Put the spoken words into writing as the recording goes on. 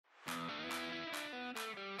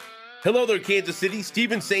Hello there, Kansas City.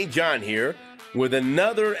 Stephen St. John here with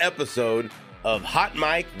another episode of Hot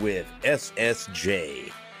Mic with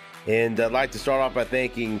SSJ. And I'd like to start off by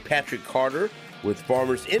thanking Patrick Carter with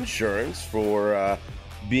Farmers Insurance for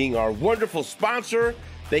being our wonderful sponsor.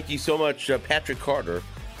 Thank you so much, Patrick Carter,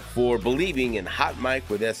 for believing in Hot Mic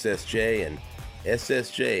with SSJ, and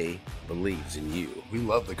SSJ believes in you. We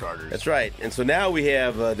love the Carters. That's right. And so now we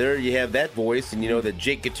have, there you have that voice, and you know that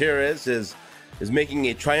Jake Gutierrez is making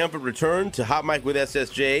a triumphant return to Hot Mic with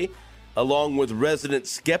SSJ, along with resident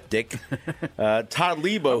skeptic Todd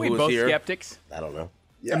Lebo, we who is both here. Skeptics? I don't know.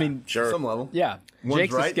 Yeah, I mean, sure. some level. Yeah. One's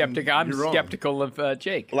Jake's right a skeptic. and I'm you're wrong. skeptical of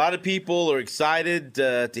Jake. A lot of people are excited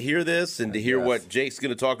to hear this and to hear Yes. what Jake's going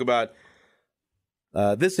to talk about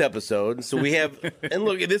this episode. So we have, and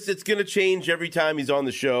look, it's going to change every time he's on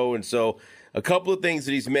the show. And so a couple of things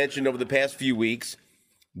that he's mentioned over the past few weeks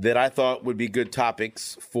that I thought would be good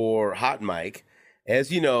topics for Hot Mic.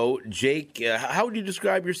 As you know, Jake, how would you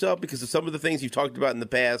describe yourself? Because of some of the things you've talked about in the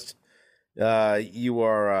past, you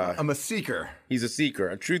are... I'm a seeker. he's a seeker,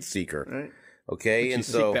 a truth seeker. Right. Okay, You and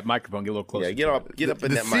seek so... that microphone, get a little closer. Yeah, get up in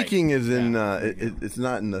The that mic. seeking is in. It's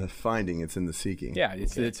not in the finding. It's in the seeking. Yeah,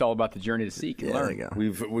 it's all about the journey to seek and Yeah, there learn. you go.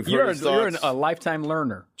 We've heard You're his thoughts. a lifetime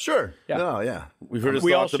learner. Sure. Yeah. No. Yeah. We've heard his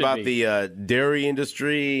We all thoughts should about be. the dairy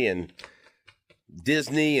industry and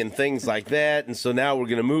Disney and things like that. And so now we're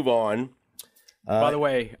going to move on. By the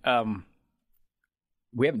way,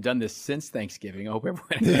 we haven't done this since Thanksgiving. I hope everyone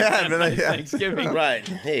Yeah, man, yeah. Thanksgiving. Right.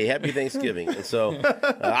 Hey, happy Thanksgiving. And so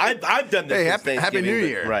I've done this Hey, since happy Thanksgiving. New but-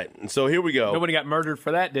 Year. Right. And so here we go. Nobody got murdered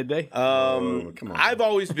for that, did they? Come on. I've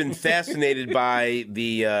always been fascinated by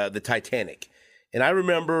the Titanic. And I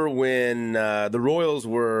remember when the Royals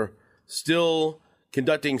were still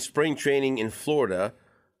conducting spring training in Florida.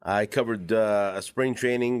 I covered a spring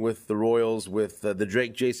training with the Royals with the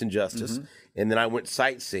Drake Jason Justice, and then I went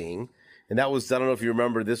sightseeing. And that was, I don't know if you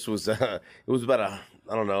remember, this was, it was about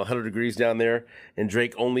 100 degrees down there, and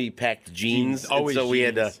Drake only packed jeans. And always so we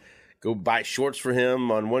had to jeans. go buy shorts for him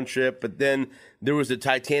on one trip. But then there was a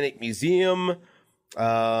Titanic museum,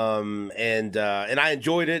 and I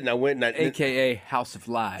enjoyed it, and I went and AKA House of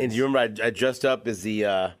Lies. and do you remember I dressed up as the,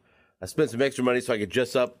 I spent some extra money so I could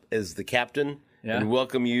dress up as the captain and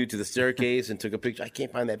welcome you to the staircase and took a picture. I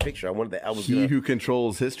can't find that picture. I wanted that. I was He gonna, who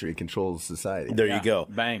controls history controls society. there you go.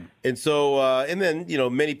 Bang. And so, and then, you know,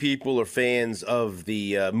 many people are fans of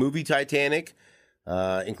the movie Titanic,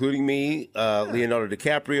 including me, Leonardo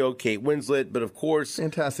DiCaprio, Kate Winslet. But of course,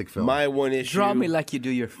 Fantastic film. my one issue, Draw me like you do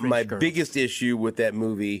your French my girls. biggest issue with that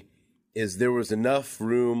movie is there was enough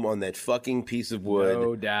room on that fucking piece of wood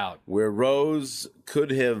No doubt. where Rose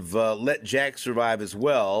could have let Jack survive as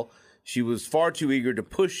well. She was far too eager to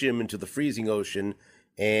push him into the freezing ocean.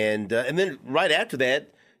 And then right after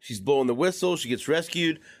that, she's blowing the whistle. She gets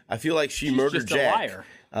rescued. I feel like she murdered just a Jack. liar.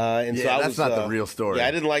 And so Yeah, I that's was, not the real story. Yeah,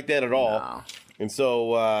 I didn't like that at all. No. And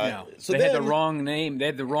so, No. so they then, had the wrong name. They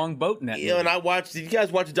had the wrong boat in that you know, movie. and I watched. Did you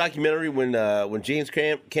guys watch the documentary when James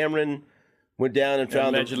Cameron went down and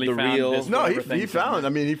found Allegedly the found real? this- No, whatever he things found. I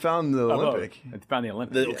mean, he found the Olympic. They found the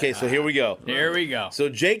Olympic. Okay, so here we go. Here we go. So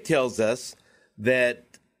Jake tells us that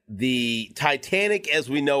the Titanic, as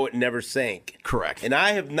we know it, never sank. Correct. And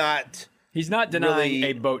I have not. He's not denying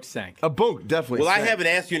really- a boat sank. A boat definitely. Well, I sank. haven't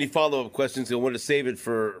asked you any follow-up questions. I wanted to save it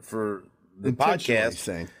for the Intentionally podcast.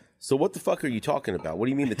 sank. So what the fuck are you talking about? What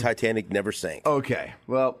do you mean the Titanic never sank? Okay,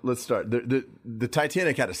 well, let's start. The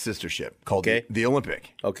Titanic had a sister ship called Okay. the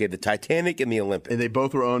Olympic, Okay, the Titanic and the Olympic. and they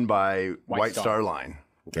both were owned by White Star. Star Line.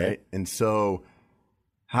 Okay. Right? And so,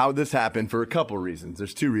 how this happened for a couple reasons.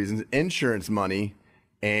 There's two reasons: insurance money,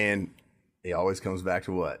 and it always comes back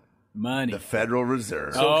to what? Money. The Federal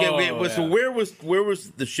Reserve. Okay, Oh, wait, so yeah. where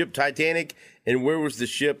was the ship Titanic and where was the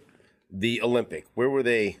ship the Olympic? Where were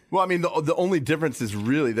they? Well, I mean, the only difference is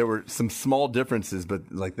really there were some small differences, but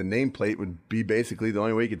like the nameplate would be basically the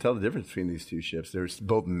only way you could tell the difference between these two ships. They're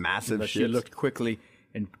both massive Unless ships. you looked quickly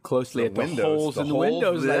and closely at the windows, holes in the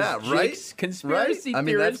windows. Yeah, as right. Jake's conspiracy right. I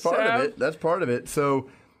mean, that's theorists part have. of it. That's part of it. So,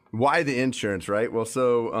 why the insurance, right? Well,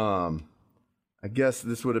 so I guess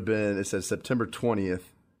this would have been. It says September 20th.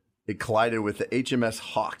 It collided with the HMS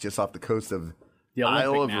Hawk just off the coast of The Olympic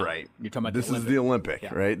Isle of now. Wight. You're talking about this the is the Olympic,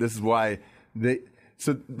 Yeah. right? This is why they.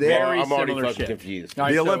 So they Very I'm already similar fucking ship. confused. All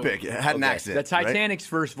right, the so Olympic had an okay. accident. The Titanic's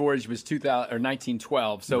first voyage was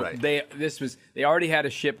 1912. So Right. they already had a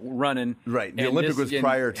ship running. Right. The and Olympic this was again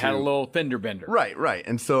prior had to- a little fender bender. Right,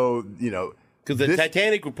 and so Because the this-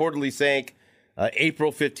 Titanic reportedly sank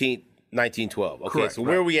April 15th, 1912. Okay, Correct, so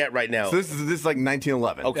where are we at right now? So this is like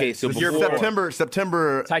 1911. Okay, so You're before-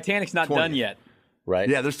 September. Titanic's not 20th. done yet. right?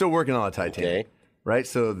 Yeah, they're still working on the Titanic. Okay. Right,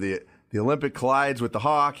 so the The Olympic collides with the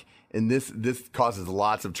Hawk, and this causes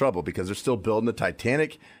lots of trouble because they're still building the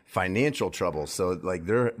Titanic. Financial trouble. So like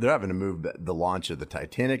they're having to move the launch of the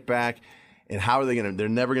Titanic back. And how are they going to? They're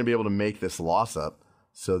never going to be able to make this loss up.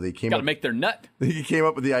 So they Got to make their nut. They came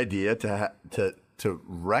up with the idea to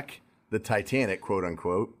wreck the Titanic, quote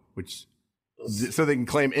unquote, so they can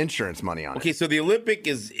claim insurance money on it. Okay, so the Olympic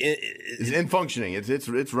is in functioning.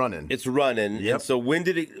 It's running. It's running. Yep. And so when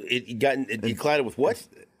did it collided with what?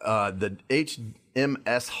 The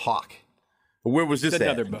HMS Hawk Where was this It's at?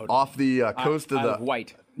 another boat. off the coast Isle of of the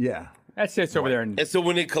White. yeah. That sits over there. And so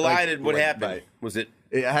when it collided, what happened? right. Was it?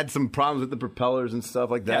 It had some problems with the propellers and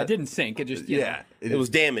stuff like that. Yeah, it didn't sink. It just It was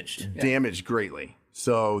damaged. damaged greatly.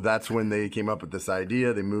 So that's when they came up with this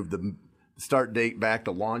idea. They moved the start date back,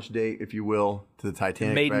 the launch date, if you will, to the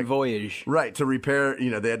Titanic. maiden back. voyage. Right, to repair,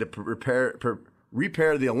 they had to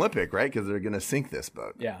repair the Olympic, right? Because they're going to sink this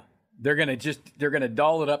boat. Yeah, they're gonna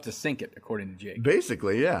doll it up to sink it, according to Jake.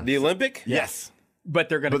 Basically, yeah. The Olympic? Yes. But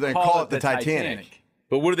they're gonna But call it the Titanic.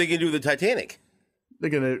 But what are they going to do with the Titanic? They're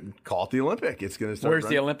going to call it the Olympic. It's going to start Where's the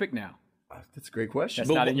running. Olympic now? That's a great question.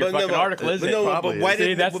 That's not in your fucking article, is it? Probably but why is. See,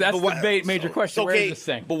 didn't- that's but the why- major question. Where Okay, is this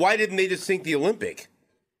thing? but why didn't they just sink the Olympic?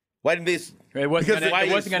 Why didn't they? It wasn't Because why are you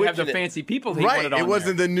going to have the switching it? fancy people he Right, wanted on it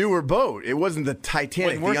wasn't there. the newer boat. It wasn't the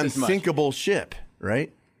Titanic, Wasn't the worth as much. unsinkable ship,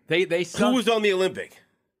 right? They Who sunk. was on the Olympic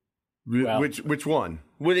Well- Which one?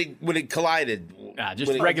 when it collided? Just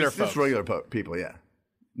When it- regular Just folks, regular people, yeah.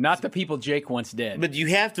 not the people Jake once did. But you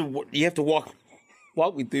have to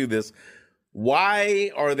walk me through this. Why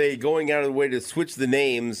are they going out of the way to switch the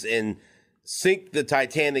names and sink the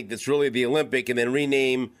Titanic that's really the Olympic and then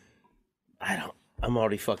rename? I'm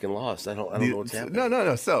already fucking lost. I don't know what's happening.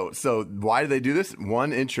 No. So why do they do this?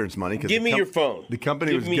 One, insurance money. 'Cause Give the me your phone. The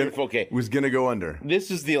company Give was me gonna, your phone. Okay. was going to go under.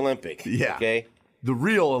 This is the Olympic. Yeah. Okay. The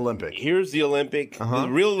real Olympic. Here's the Olympic. The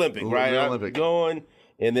real Olympic, The right? real I'm Olympic. Going.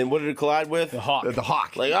 And then what did it collide with? the Hawk. The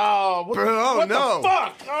Hawk. What no. the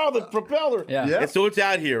fuck? Oh, the propeller. Yeah. Yeah. And so it's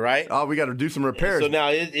out here, right? Oh, we got to do some repairs. So now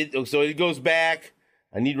it goes back.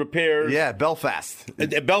 I need repairs. Yeah, Belfast.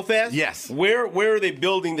 At Belfast? Yes. Where are they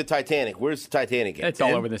building the Titanic? Where's the Titanic at? It's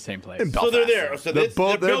all over the same place. In So they're Belfast. there. So They're this,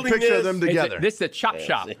 both, they're there's a building picture this. of them together. This is the chop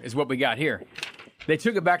shop, is what we got here. They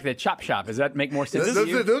took it back to the chop shop. Does that make more sense to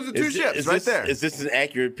you? Those are two ships right there. Is this an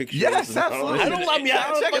accurate picture? Yes, absolutely. I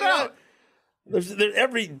don't Check it out. There's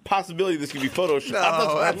every possibility this could be photoshopped.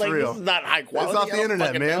 No, that's like, real. This is not high quality. It's off the I don't internet,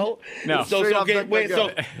 fucking man. know. No. So Straight off okay, wait. So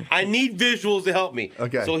DuckDuckGo. I need visuals to help me.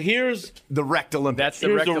 Okay. So here's The wrecked Olympic. That's the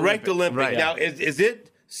the wrecked wrecked Olympic. Right. Now is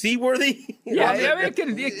it seaworthy? Yeah, I mean, it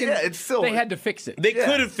can, Yeah, it's still- They had to fix it. They Yeah.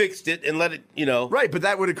 could have fixed it and let it. right, but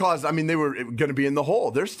that would have caused. I mean, they were going to be in the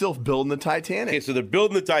hole. They're still building the Titanic. Okay, so they're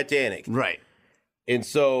building the Titanic, Right. and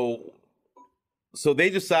so they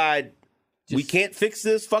decide we can't fix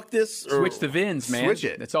this. Fuck this. Or, Switch the VINs, man. Switch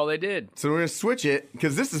it. That's all they did. So we're going to switch it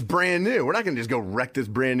because this is brand new. We're not going to just go wreck this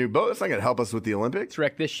brand new boat. That's not going to help us with the Olympics. Let's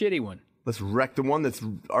wreck this shitty one. Let's wreck the one that's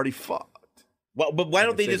already fucked. Well, but why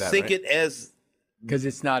don't they say just that, sink right? it as? Because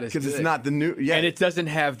it's not as Because it's good. not the new. Yeah. And it doesn't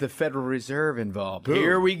have the Federal Reserve involved. Boom.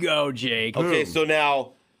 Here we go, Jake. Okay, so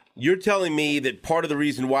now you're telling me that part of the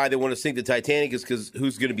reason why they want to sink the Titanic is because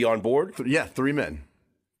who's going to be on board? Yeah, 3 men.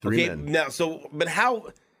 Three Okay, men. now but how?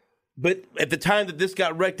 But at the time that this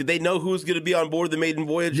got wrecked, did they know who was going to be on board the maiden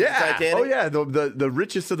voyage of the Yeah. Titanic? Oh, yeah. The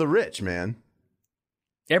richest of the rich, man.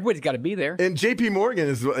 Everybody's got to be there. And J.P. Morgan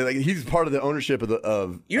is like he's part of the ownership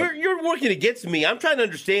of. You're working against me. I'm trying to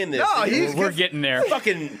understand this. No, he's We're getting there.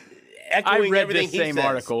 fucking I echoing read everything this he same says.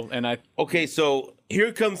 article, and I Okay, so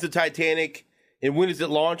here comes the Titanic, and when is it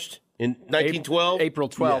launched? In 1912. April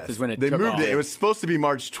 12th Yes. is when it they took moved off. it. It was supposed to be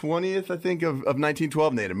March 20th, I think, of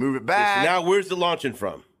 1912, and they had to move it back. Now where's it launching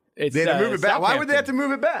from? It's, they had to move it back. Why would they have to Southampton.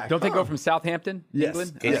 move it back? Don't they Huh. go from Southampton, Yes.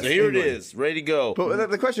 England? Okay, Yes, so here England. it is, ready to go. But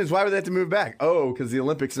the question is, why would they have to move back? Oh, because the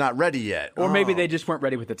Olympics not ready yet. Or maybe Oh. they just weren't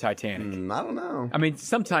ready with the Titanic. I don't know. I mean,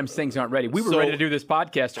 sometimes things aren't ready. We were So- ready to do this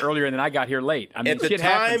podcast earlier, and then I got here late. I mean, at the shit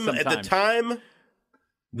happens time, sometimes.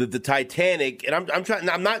 the Titanic, and I'm trying.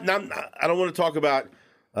 I'm not. I don't want to talk about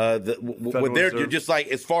what they're. Reserve. You're just like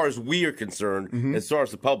as far as we are concerned, as far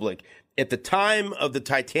as the public. At the time of the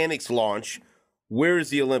Titanic's launch, where is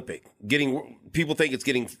the Olympic? People think it's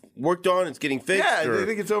getting worked on. It's getting fixed. Yeah, or- they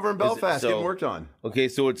think it's over in it- Belfast so- getting worked on. Okay,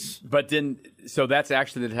 so it's But then, so that's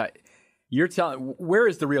actually you're telling. Where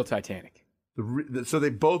is the real Titanic? So they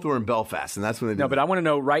both were in Belfast, and that's when they did No, but I want to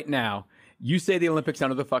know right now. You say the Olympi's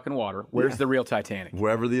under the fucking water. Where's the real Titanic?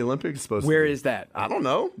 wherever the Olympics is supposed Where to be. is that? I don't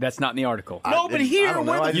know. That's not in the article. no. But I here, don't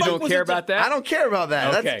know. where the You fuck don't was care it? about that? I don't care about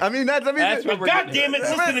that. Okay. That's That's what we're God getting damn it!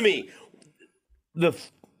 at. Listen to me. The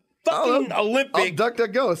Oh, fucking Olympic. Duck,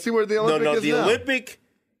 go. See where the No, Olympic is the now. Olympic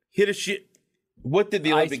hit a ship. What did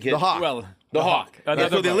the Olympic hit? the Hawk. Well, The Hawk. Another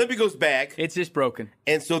And so the boat. Olympic goes back, It's just broken.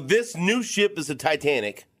 and so this new ship is the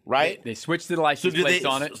Titanic, right? They switched the license plates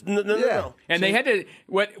on it. No. Yeah. And they had to.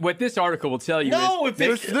 What this article will tell you No, is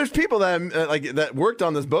if There's people that that worked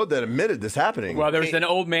on this boat that admitted this happening. well, there's an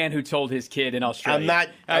old man who told his kid in Australia.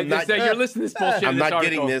 I'm not- So you're listening to this bullshit. I'm in this not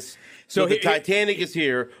getting article. this. So the Titanic is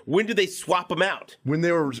here. When do they swap them out? when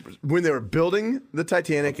they were building the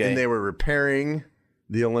Titanic Okay. and they were repairing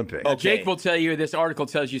the Olympic. Okay. Jake will tell you this article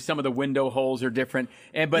tells you some of the window holes are different,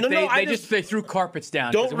 but No, they I they threw carpets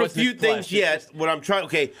down. 'cause Don't it wasn't refute as plush. things yet. What I'm trying.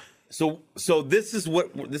 Okay. So this is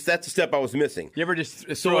that's the step I was missing. You ever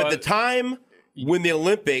just So at the time when the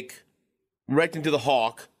Olympic wrecked into the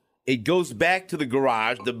Hawk, it goes back to the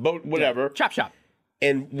garage, the boat, whatever. chop shop?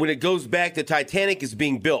 And when it goes back, the Titanic is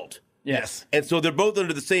being built. Yes. And so they're both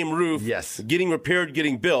under the same roof. Yes. Getting repaired,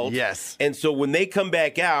 getting built. Yes. And so when they come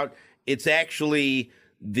back out, it's actually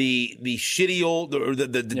the shitty old or the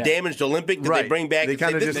damaged Olympic that they Right. bring back. They and say,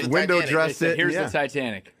 kinda "This just is the window Titanic." dress So it. here's yeah. the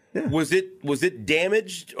Titanic. Was it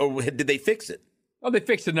damaged or did they fix it? Oh, they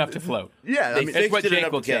fixed it enough to float. Yeah, They I mean, That's what fixed it Jake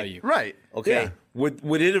enough, will okay. tell you. right. Okay. Yeah.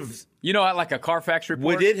 Would it have You know, like a Carfax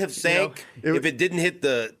report. would it have sank if it didn't hit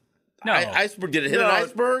the No. iceberg? Did it hit an No.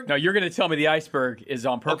 iceberg? No, you're going to tell me the iceberg is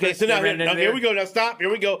on purpose. Okay, so They now, ran it in here there? we go. Now stop.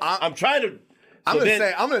 Here we go. I'm trying to. I'm so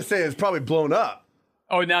gonna then- say it's probably blown up.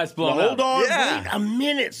 Oh, now it's blown Hold up. on. Yeah. Wait a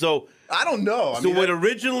minute. So I don't know. I so mean, what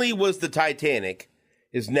originally was the Titanic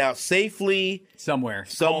is now safely Somewhere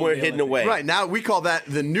hidden away. right now we call that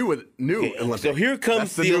the new Olympic. So here comes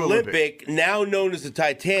That's the new Olympic, now known as the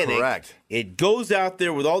Titanic. Correct. It goes out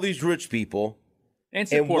there with all these rich people, and and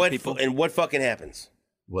support what people. and what fucking happens?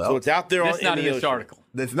 Well, So it's out there That's on not in in the this ocean. article.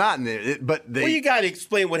 it's not in there, but they. Well, you got to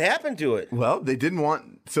explain what happened to it. well, they didn't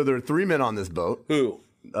want. So there are 3 men on this boat: Who?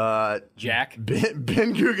 Jack.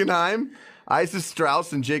 Ben Guggenheim, Isis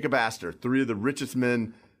Strauss, and Jacob Astor. 3 of the richest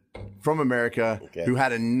men from America who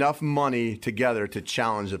had enough money together to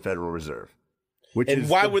challenge the Federal Reserve. Which And is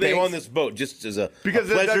why the were they banks- on this boat? Just as a Because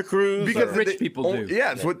pleasure that- cruise? Because or- Rich people do.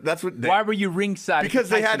 Yeah, that's what. They, Why were you ringside? at Because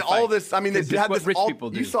the they had Tyson all fight? this. I mean, they 'Cause had that's what this. rich All, people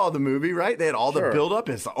do. you saw the movie, right? They had all Sure. the build up.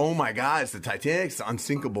 It's oh my God, it's the Titanic, it's the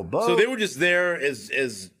unsinkable boat. so they were just there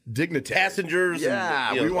as dignitary passengers. Yeah,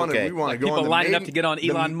 and, you know, we want to. okay. We want to Like go people on the lining up maiden- to get on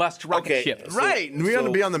Elon the- Musk's rocket okay. ship. Right, and we want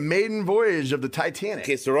to be on the maiden voyage of the Titanic.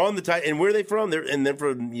 Okay, so they're on the Titan. And where are they from? They're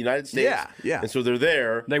from the United States. Yeah, yeah. And so they're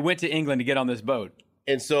there. They went to England to get on this boat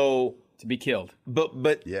And so, to be killed.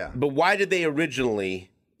 but Yeah. But why did they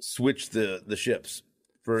originally switch the ships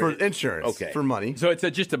For insurance, Okay. for money. So it's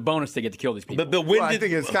just a bonus to get to kill these people. But when Well, I did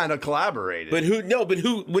think it's kind of collaborated. But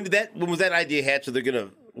who? When did that? When was that idea hatched? So they're gonna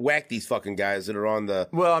whack these fucking guys that are on the.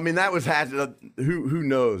 well, I mean, that was who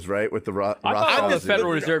knows, right? With the I thought all Rothschilds. the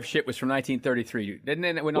Federal Reserve shit was from 1933. Didn't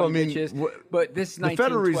it? When all Well, I the mean, bitches? what- But this is the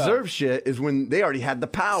Federal 1912. Reserve shit is when they already had the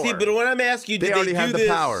power. See, but when I'm asking you, they did already they had do the this?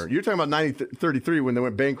 power. You're talking about 1933 when they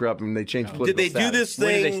went bankrupt and they changed political Did they do status. this When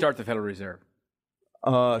thing? did they start the Federal Reserve?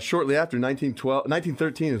 Shortly after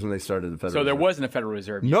 1913 is when they started the Federal So there Reserve. wasn't a Federal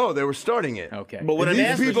Reserve. Yet. No, they were starting it. Okay. But what And I'm these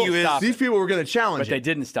asking people, you is, these people were going to challenge But they it.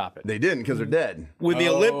 didn't stop it. They didn't because they're dead. when the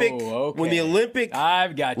Oh, Olympic, okay. when the Olympic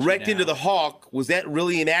I've got you wrecked now. into the Hawk, was that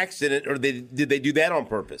really an accident, or did they do that on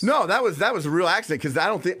purpose? No, that was a real accident because I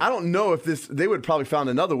don't know if they would probably found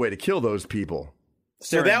another way to kill those people.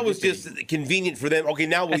 So that was Serendipity. just convenient for them. Okay,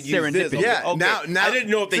 now we'll That's use this. serendipity. Okay, Yeah, okay. now I didn't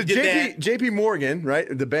know if they so did that. JP Morgan, right?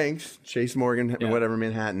 The banks, Chase Morgan, Yeah. whatever,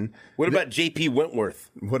 Manhattan. What about J.P. Wentworth?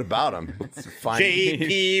 What about him? It's fine.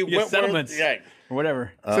 J.P. You get Wentworth. settlements. Yeah. Or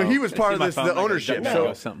whatever. So he was part see of my this, phone, the I got ownership. Duck So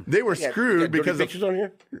Duck something. they were Yeah, screwed got dirty because of pictures on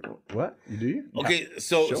here. what? You do you? Okay,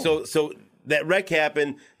 so that wreck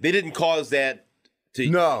happened. They didn't cause that to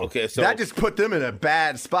No. Okay, so that just put them in a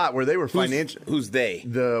bad spot where they were who's, financial. who's they?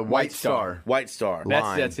 The White Star. Star. White Star.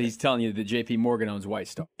 That's he's telling you that J.P. Morgan owns White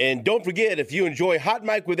Star. And don't forget, if you enjoy Hot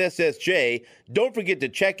Mic with SSJ, don't forget to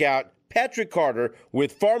check out Patrick Carter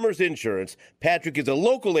with Farmers Insurance. Patrick is a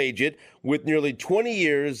local agent with nearly 20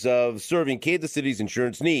 years of serving Kansas City's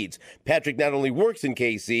insurance needs. Patrick not only works in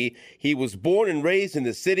KC, he was born and raised in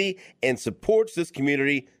the city and supports this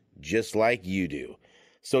community just like you do.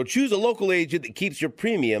 So choose a local agent that keeps your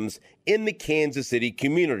premiums in the Kansas City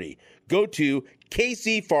community. Go to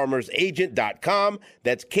kcfarmersagent.com.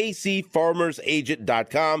 That's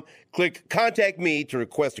kcfarmersagent.com. Click Contact Me to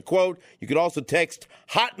request a quote. You can also text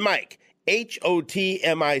Hot Mic,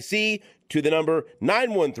 HOTMIC, to the number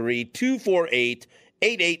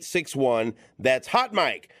 913-248-8861. That's Hot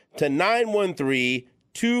Mic to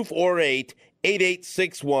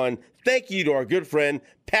 913-248-8861. Thank you to our good friend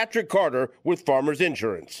Patrick Carter with Farmers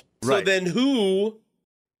Insurance. So Right. then who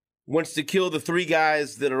wants to kill the 3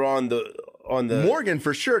 guys that are on on the Morgan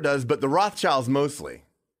for sure does, but the Rothschilds mostly.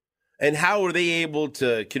 And how are they able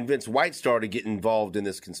to convince White Star to get involved in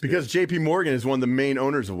this conspiracy? Because J.P. Morgan is one of the main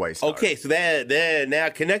owners of White Star. Okay, so that now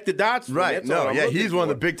connect the dots. Right. That's No, what I'm yeah, looking he's one of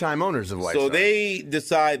for. the big-time owners of White So Star. they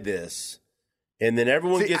decide this, and then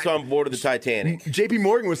everyone gets on board of the Titanic. J.P.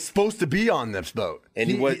 Morgan was supposed to be on this boat. And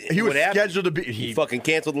he what was happened? scheduled to be. He fucking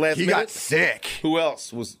canceled the last he minute. got sick. Who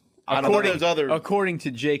else was? I don't know. There's other. According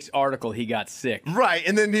to Jake's article, he got sick. Right,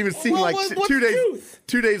 and then he was seen Well, like what's 2 the days. truth?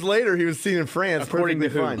 2 days later, he was seen in France. According to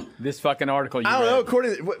perfectly who? fine. This fucking article you I don't read. know.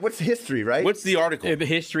 According to what's history, right? What's the article? The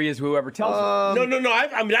history is whoever tells it. No.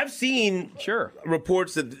 I've seen Sure.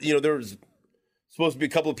 reports that there was supposed to be a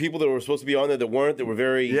couple of people that were supposed to be on there that weren't. That were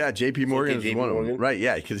very J.P. Morgan Okay, is JP one of them. Morgan. Right,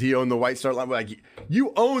 yeah, because he owned the White Star Line. Like,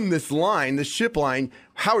 you own this line, this ship line.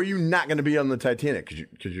 How are you not going to be on the Titanic?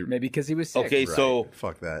 Because you're Maybe because he was sick. Okay, right. so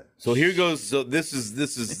fuck that. So here goes. So this is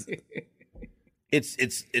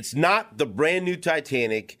it's not the brand new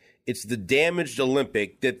Titanic. It's the damaged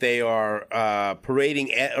Olympic that they are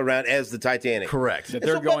parading around as the Titanic. Correct. That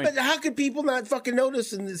they're going. But how could people not fucking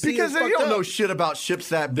notice and see Because it's they fucked don't up? know shit about ships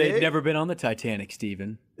that big. They've never been on the Titanic,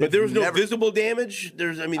 Stephen. But there was no never- visible damage.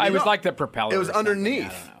 There's, I mean, I they- was like the propeller. It was or something. underneath.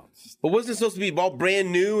 I don't know. but wasn't it supposed to be all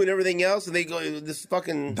brand new and everything else? And they go this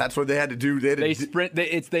fucking. That's what they had to do. They had to They do- sprint.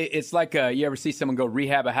 It's like you ever see someone go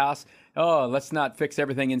rehab a house? Oh, let's not fix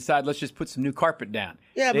everything inside. Let's just put some new carpet down.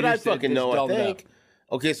 Yeah, They but I just- fucking just know. I dolled it up. think.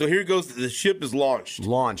 Okay, so here goes. The ship is launched.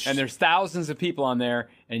 launched. And there's thousands of people on there,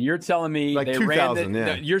 and you're telling me Like they 2,000, ran.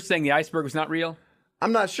 yeah. You're saying the iceberg was not real?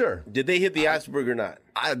 I'm not sure. Did they hit the iceberg or not?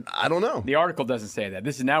 I don't know. The article doesn't say that.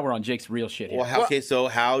 This is now we're on Jake's real shit here. Well, okay, so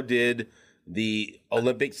how did the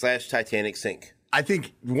Olympic / Titanic sink? I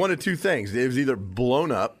think one of two things. It was either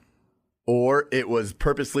blown up or it was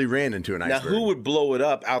purposely ran into an Now, iceberg. who would blow it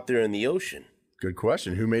up out there in the ocean? Good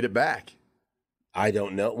question. Who made it back? I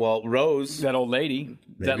don't know. Well, Rose, That old lady,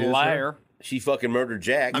 that it's her. liar. she fucking murdered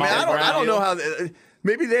Jack. I mean, I don't know how.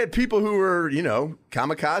 Maybe they had people who were,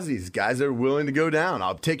 kamikazes, guys that are willing to go down.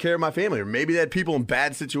 I'll take care of my family. Or maybe they had people in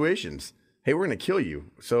bad situations. Hey, we're going to kill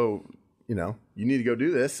you. So, you need to go do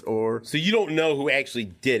this. Or So you don't know who actually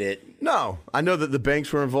did it. no, I know that the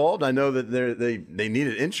banks were involved. I know that they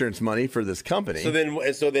needed insurance money for this company. So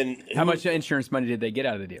then, How much insurance money did they get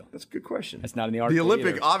out of the deal? That's a good question. That's not in the The article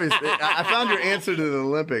Olympic, either. obviously. I found your answer to the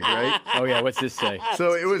Olympic, right? Oh yeah, what's this say?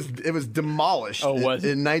 So it was demolished Oh, was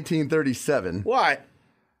it? in 1937. why?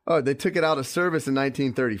 Oh, they took it out of service in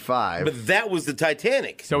 1935. But that was the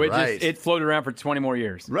Titanic. So it Right. it floated around for 20 more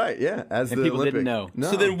years. right, yeah. As And the people Olympic. didn't know. No.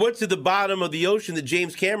 So then, what's at the bottom of the ocean that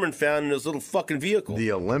James Cameron found in his little fucking vehicle?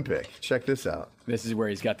 The Olympic. Check this out. This is where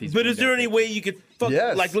he's got these. But is there any way you could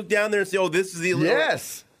Yes. look down there and say, "Oh, this is the Olympic"?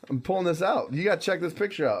 Yes. I'm pulling this out. You got to check this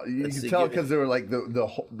picture out. You Let's can see, tell give me- because they were like the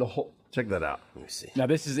whole. Check that out. Let me see. Now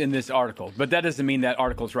this is in this article, but that doesn't mean that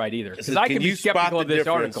article's right either. Because says, I can can be you spot skeptical the of this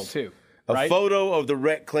difference? article too. A Right? photo of the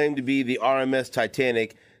wreck claimed to be the RMS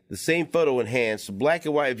Titanic. The same photo enhanced, black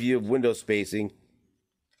and white view of window spacing.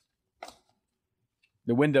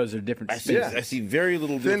 The windows are different. I see, Yeah. I see very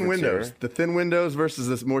little Thin difference windows. here. The thin windows versus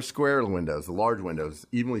the more square windows, the large windows,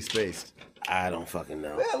 evenly spaced. I don't fucking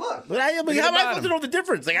know. Yeah, look. But how am I supposed to know the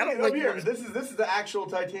difference? Like, I don't like. This is the actual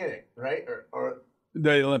Titanic, right? Or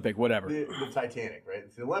The Olympic, whatever. the Titanic, right?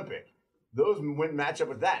 It's the Olympic. Those wouldn't match up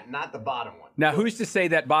with that, not the bottom one. Now, who's to say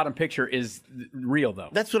that bottom picture is real though?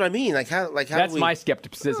 That's what I mean. Like how? That's do we, my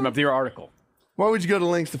skepticism of your article. Why would you go to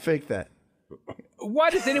lengths to fake that?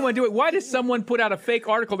 Why does anyone do it? Why does someone put out a fake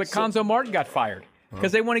article that Conzo Martin got fired?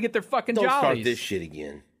 Because they want to get their fucking Don't start jollies. this shit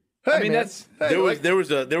again. Hey, mean, man. that's- Hey,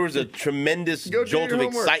 There was a tremendous Go do jolt your of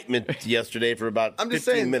homework. excitement yesterday for about I'm just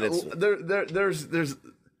 15 saying, minutes.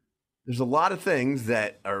 there's a lot of things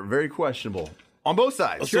that are very questionable on both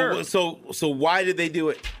sides. So why did they do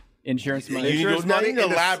it? Insurance money. You Insurance don't money need to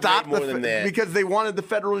and to elaborate stop more the than that. because they wanted the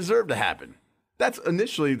Federal Reserve to happen. That's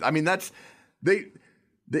initially. I mean, that's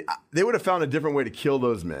they would have found a different way to kill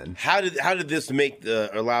those men How did this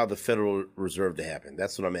allow the Federal Reserve to happen?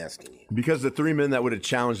 That's what I'm asking you. because the three men that would have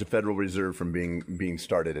challenged the Federal Reserve from being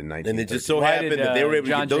started in 19. And it just so Why happened did that they were able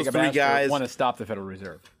John to get those Jacob three Astor guys. want to stop the Federal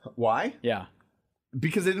Reserve? why? Yeah.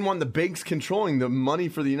 Because they didn't want the banks controlling the money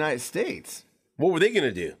for the United States. What were they going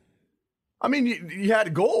to do? I mean, you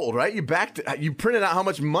had gold, right? You printed out how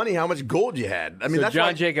much money, how much gold you had. I mean, So that's John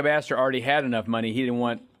why, Jacob Astor already had enough money. He didn't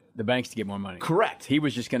want the banks to get more money. correct. He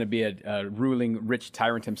was just going to be a ruling rich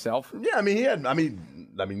tyrant himself. Yeah, I mean, he had. I mean,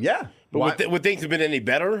 yeah. But Why- would things have been any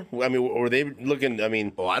better? I mean, were they looking? I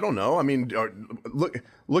mean, Well, I don't know. I mean,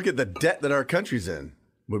 look at the debt that our country's in.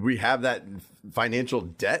 Would we have that financial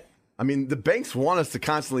debt? I mean, the banks want us to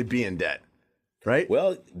constantly be in debt. right?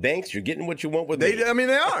 Well, Banks, you're getting what you want with me. They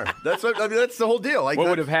are. That's that's the whole deal. Like, What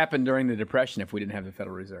would have happened during the Depression if we didn't have the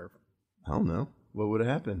Federal Reserve? I don't know. What would have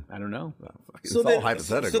happened? I don't know. It's all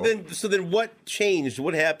hypothetical. So then, what changed?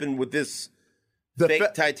 What happened with this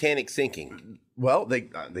fake Titanic sinking? Well, they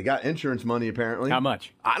got insurance money apparently. How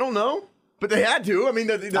much? I don't know, but they had to. I mean,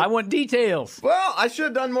 I want details. well, I should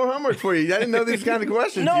have done more homework for you. I didn't know these kind of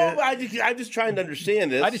questions. No, yet. I'm just trying to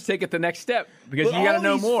understand this. I just take it the next step because But you got to all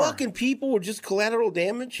know these more. Fucking people were just collateral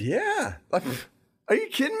damage. Yeah. Like, are you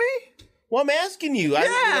kidding me? Well, I'm asking you.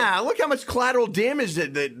 Yeah. Look how much collateral damage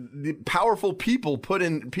that the powerful people put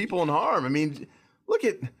in people in harm. I mean, look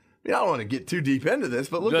at. I don't want to get too deep into this,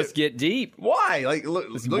 but look Let's at get deep. why. Like, look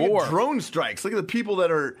war. at drone strikes. Look at the people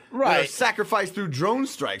that are sacrificed through drone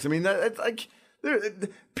strikes. I mean, it's like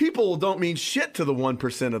people don't mean shit to the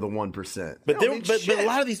 1% of the 1%. But a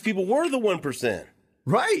lot of these people were the 1%.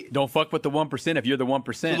 Right. Don't fuck with the 1% if you're the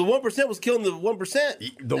 1%. So the 1% was killing the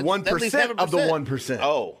 1%. The 1% of the 1%.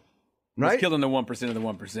 Oh. Right? Killing the 1% of the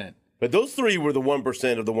 1%. But those three were the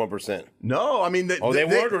 1% of the 1%. No, I mean, they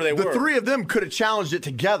weren't or they the weren't? three of them could have challenged it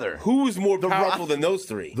together. Who's more powerful than those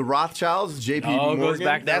three? The Rothschilds, JP All Morgan. goes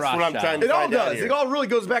back to That's what I'm trying to It all find out does. here. It all really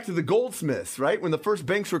goes back to the goldsmiths, right? When the first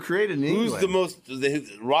banks were created in England. Who's the most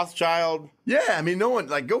Rothschild? Yeah, I mean, no one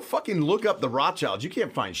go fucking look up the Rothschilds. You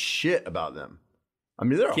can't find shit about them. I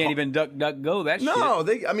mean, they're Can't even duck go that shit. No,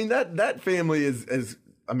 they. I mean that family is.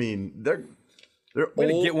 I mean, they're We're old.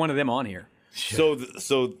 gonna get one of them on here. So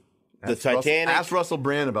the Titanic. Ask Russell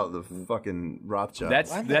Brand about the fucking Rothschild.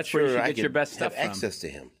 That's I'm not where sure you should I get your could best have stuff from. access to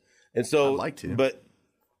him. And so I'd like to. But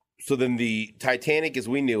so then the Titanic, as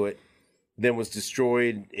we knew it, then was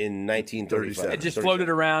destroyed in 1937. It just floated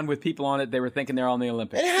around with people on it. They were thinking they're on the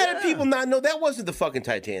Olympics. And how did people not know that wasn't the fucking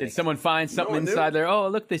Titanic? Did someone find something one knew. inside there? Oh,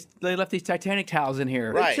 look, they left these Titanic towels in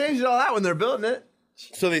here. Right. They changed all that when they're building it.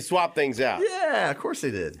 So they swapped things out. Yeah, of course they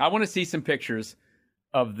did. I want to see some pictures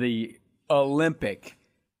of the Olympic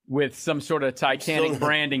with some sort of Titanic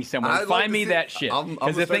branding somewhere. I'd love Find to me see- that shit. I'm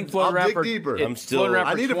Because the thing I'll floated around dig for deeper. it I'm still- floated around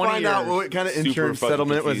I for need to 20 find out years. what kind of Super insurance fucking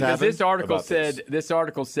settlement was confused. happening. This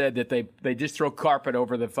article said that they just throw carpet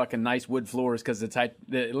over the fucking nice wood floors because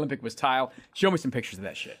the Olympic was tile. Show me some pictures of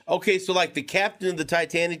that shit. Okay, so like the captain of the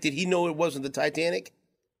Titanic, did he know it wasn't the Titanic?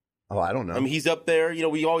 Oh, I don't know. I mean, he's up there. You know,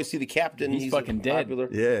 we always see the captain. He's fucking dead. popular.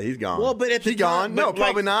 yeah, he's gone. Well, but at the he gone? time, No, but,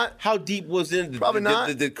 probably like, not. How deep was it? Probably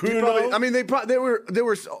not. The crew He probably- know? I mean, they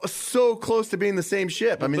were so close to being the same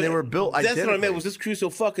ship. I mean, they were built That's identically. what I meant. Was this crew so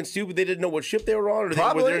fucking stupid they didn't know what ship they were on, or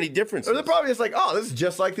Probably. were there any differences? Or they're probably just like, oh, this is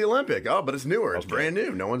just like the Olympic. Oh, but it's newer. It's brand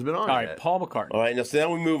new. No one's been on All it right, yet. Paul McCartney. All right,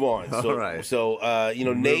 now we move on. So, All right. So,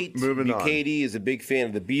 Nate moving on. Bukaty is a big fan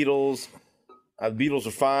of the Beatles. The Beatles are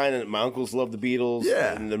fine, and my uncles love the Beatles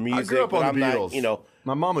Yeah, and the music. I grew up but on I'm the not, Beatles.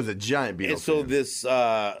 My mom was a giant Beatles and so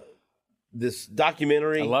fan. this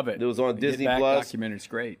documentary, I love it. That was on Disney Get Back Plus. documentary's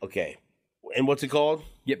great. Okay, and what's it called?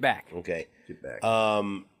 Get Back. Okay, Get back.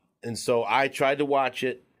 and so I tried to watch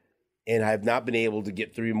it, and I have not been able to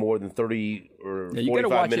get through more than 30 or Yeah, you 45 got to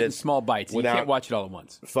watch it in minutes small bites. You without can't watch it all at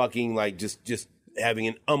once. fucking like just having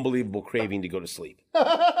an unbelievable craving to go to sleep.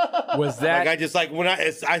 Was that Like when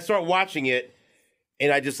I start watching it,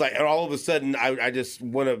 and I just like, and all of a sudden I just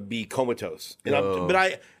want to be comatose. And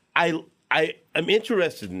I'm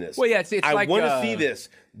interested in this. Well, yeah, it's I like, want to see this,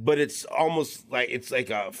 but it's almost like it's like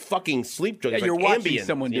a fucking sleep drug. yeah, It's you're like watching Ambien,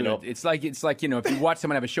 someone you do know. it. It's like if you watch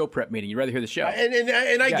someone have a show prep meeting, you'd rather hear the show.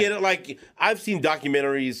 And I Yeah. get it. Like I've seen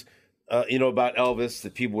documentaries, about Elvis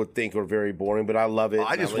that people would think are very boring, but I love it.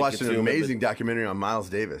 I just like watched an consume it, amazing documentary on Miles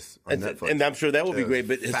Davis on and, Netflix. and I'm sure that will be It was great.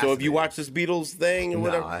 But so have fascinating. you watched this Beatles thing or No,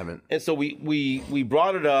 whatever? I haven't. And so we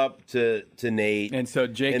brought it up to Nate, And so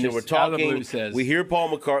Jake and then just we're out of the talking. blue says- we hear Paul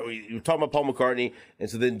McCartney. We're talking about Paul McCartney, and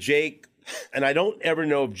so then Jake, and I don't ever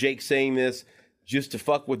know if Jake's saying this just to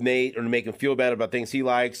fuck with Nate or to make him feel bad about things he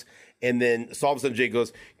likes. And then so all of a sudden Jake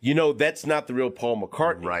goes, that's not the real Paul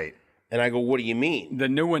McCartney, Right. And I go, what do you mean? The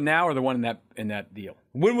new one now or the one in that deal?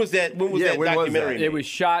 When was that? When was Yeah, that when was documentary? that? made? It was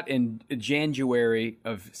shot in January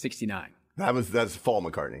of '69. That's Paul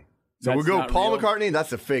McCartney. So That's we'll go not Paul real? McCartney.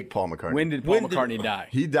 That's a fake Paul McCartney. When did Paul When did- McCartney die?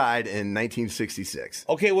 He died in 1966.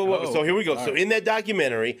 Okay, well, so here we go. all So in that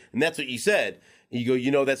documentary, and that's what you said. You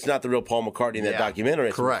go, that's not the real Paul McCartney in that Yeah, documentary. I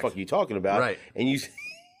said, correct. What the fuck are you talking about? Right. And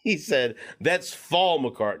he said, that's Fall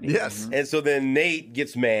McCartney. Yes. And so then Nate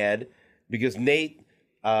gets mad because Nate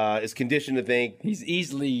is conditioned to think He's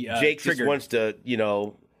easily Jake triggered. just wants to,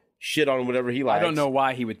 shit on whatever he likes. I don't know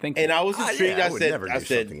why he would think And that. I was intrigued. yeah, I I would said, never do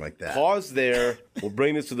something like that. Pause there. We'll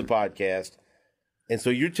bring this to the podcast. And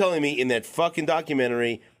so you're telling me in that fucking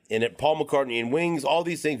documentary, and Paul McCartney and Wings, all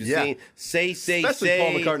these things we've Yeah. seen. Say, Especially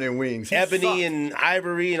Paul McCartney and Wings. He Ebony sucked. and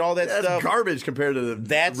Ivory and all that That's stuff. garbage compared to the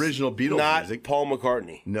That's original Beatles not music. Paul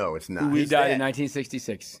McCartney. No, it's not. He is died that? in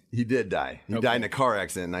 1966. He did die. He died in a car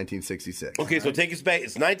accident in 1966. Okay, so take us back.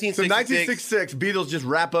 It's So 1966. 1966, Beatles just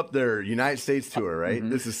wrap up their United States tour, right?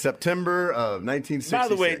 This is September of 1966. By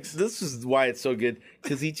the way, this is why it's so good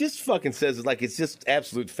because he just fucking says it like it's just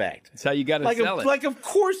absolute fact. That's how you got to Like, sell it. like of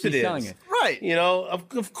course it He's is. selling it. Right. You know,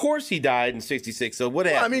 of course he died in '66. So what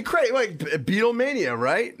happened? I mean, like Beatlemania,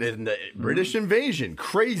 right? And the British invasion,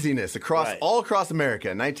 craziness Right. all across America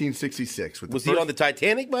in 1966. With was the he first- on the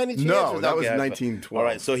Titanic by any chance? No, Or that was okay, 1912. All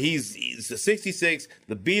right, so he's 66.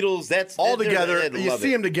 The Beatles. That's all they're- together? they You love see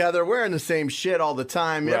it. them together, wearing the same shit all the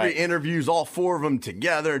time. Right. Every interview's all four of them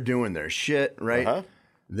together doing their shit, right? Uh-huh.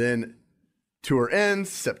 Then tour ends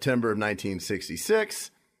September of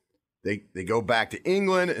 1966. They go back to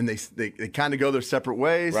England and they kind of go their separate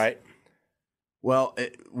ways. Right. Well,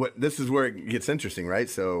 this is where it gets interesting, right?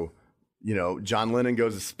 So, you know, John Lennon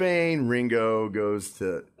goes to Spain, Ringo goes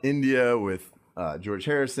to India with George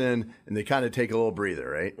Harrison, and they kind of take a little breather,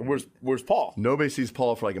 right? Where's Paul? Nobody sees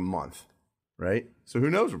Paul for like a month, right? So who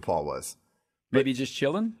knows where Paul was? Maybe just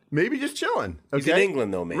chilling. Maybe just chilling. He's in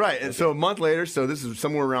England, though, maybe. Right. And so a month later, so this is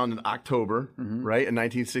somewhere around in October, right, in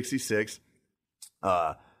 1966.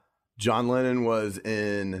 John Lennon was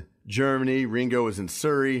in Germany, Ringo was in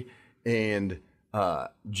Surrey, and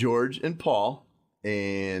George and Paul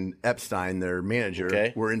and Epstein, their manager,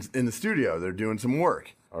 Okay. were in the studio. They're doing some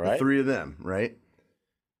work. All right. The three of them, right?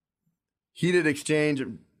 Heated exchange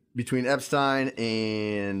between Epstein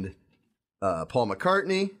and Paul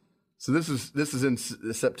McCartney. So this is in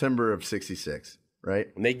September of '66, right?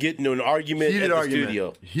 And they get into an argument at the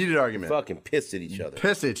studio. Heated argument. Fucking pissed at each other.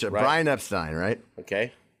 Pissed at Right. Brian Epstein, right?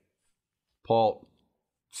 Okay. Paul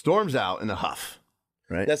storms out in a huff,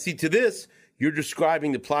 right? Now, see, to this, you're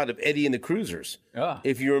describing the plot of Eddie and the Cruisers. Ah.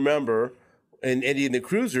 If you remember, in Eddie and the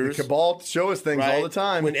Cruisers, Cabal show us things right, all the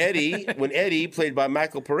time. When Eddie, played by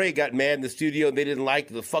Michael Paré, got mad in the studio and they didn't like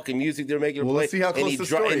the fucking music they were making. Well, play, let's see how and close he the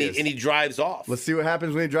story is. and he drives off. Let's see what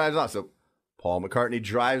happens when he drives off. So Paul McCartney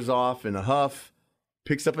drives off in a huff,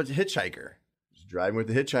 picks up a hitchhiker. He's driving with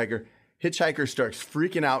the hitchhiker. Hitchhiker starts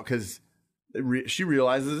freaking out because she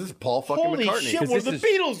realizes this is Paul fucking Holy McCartney. shit! Well, the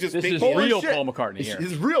Beatles just this picked is Paul. real shit. Paul McCartney here.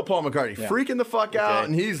 It's real Paul McCartney, freaking the fuck out,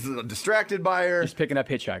 and he's distracted by her. He's picking up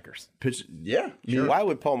hitchhikers. Sure. Why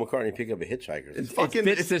would Paul McCartney pick up a hitchhiker? It's It fucking.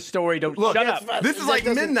 fits this story. Don't Look, shut up. fine. this is That like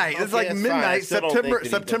doesn't- midnight. This is okay, like that's fine. I midnight, still don't think that he-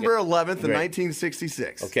 September okay. 11th of Great.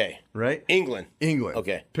 1966. Okay. Right? England. England.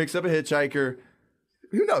 Picks up a hitchhiker.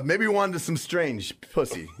 Who knows? Maybe he wanted some strange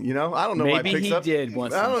pussy. You know? I don't know why Maybe he picks he up. did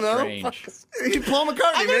want I don't some know. strange. He's Paul McCartney,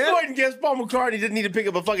 I'm gonna man. go ahead and guess Paul McCartney didn't need to pick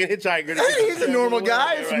up a fucking hitchhiker. Hey, he's a normal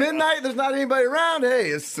guy. It's Right. midnight. There's not anybody around. Hey,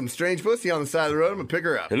 it's some strange pussy on the side of the road. I'm gonna pick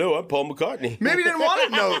her up. Hello, I'm Paul McCartney. Maybe he didn't want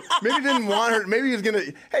it. No, maybe he didn't want her. Maybe he was gonna.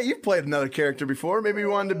 Hey, you've played another character before. Maybe he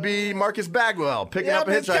wanted to be Marcus Bagwell, picking Yeah, up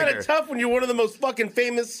a but it's kind hitchhiker. of tough when you're one of the most fucking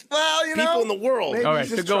famous Well, you know, people in the world. maybe All right, he's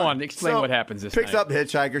so just go trying. on. Explain what happens this Picks night. up the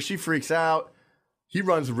hitchhiker. She freaks out. He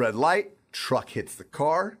runs a red light. Truck hits the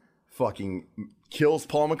car. Fucking kills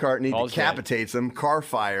Paul McCartney. Paul's Decapitates him. Car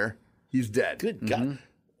fire. He's dead. Good God.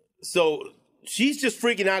 So she's just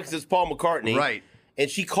freaking out because it's Paul McCartney. Right. And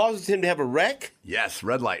she causes him to have a wreck? Yes,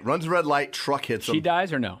 red light. Runs a red light. Truck hits him. She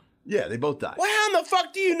dies or no? Yeah, they both die. Well, how in the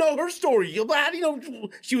fuck do you know her story? How do you know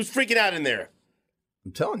she was freaking out in there?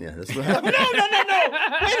 I'm telling you, that's what happened. No.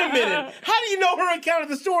 Wait a minute. How do you know her account of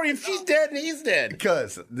the story if she's dead and he's dead?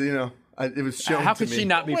 Because it was shown. How to could me. she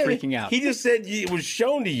not be Wait, freaking out? He just said it was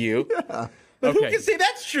shown to you. But who Okay. can say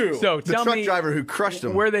that's true? So The tell truck me driver who crushed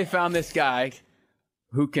him. where they found this guy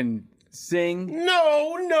who can sing.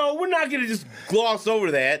 No, we're not going to just gloss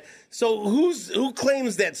over that. So who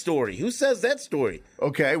claims that story? Who says that story?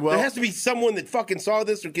 Okay, well, There has to be someone that fucking saw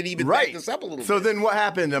this or can even back right. this up a little So bit. then what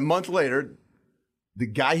happened? A month later, the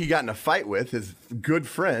guy he got in a fight with, his good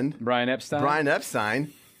friend, Brian Epstein. Brian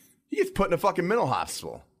Epstein, he gets put in a fucking mental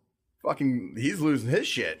hospital. Fucking, he's losing his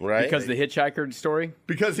shit. Right? Because the hitchhiker story.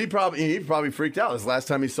 Because he probably freaked out. This last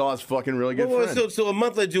time he saw his fucking really good Well, friend. so a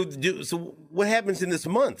month later, so what happens in this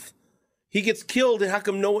month? He gets killed, and how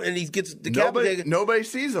come and he gets decapitated? Nobody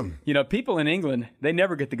sees him. You know, people in England, they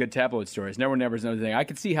never get the good tabloid stories. No one never knows anything. I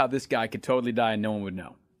could see how this guy could totally die and no one would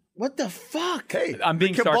know. What the fuck? Hey, I'm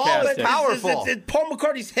being the cabal sarcastic. is powerful. Paul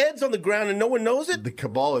McCartney's head's on the ground and no one knows it? The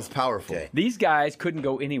cabal is powerful. Okay. These guys couldn't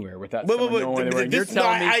go anywhere without Wait, someone knowing where they were. And you're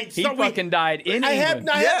telling me he fucking died in I have, England.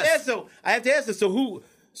 no, I have to Yes. ask, I have to ask this. So who?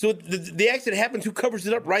 So the accident happens. Who covers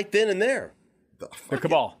it up right then and there? The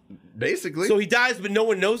cabal. Basically. So he dies, but no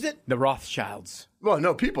one knows it. The Rothschilds. Well,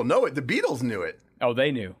 no, people know it. The Beatles knew it. Oh,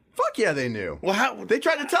 they knew. Fuck yeah, they knew. Well, how They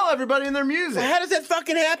tried to tell everybody in their music. how does that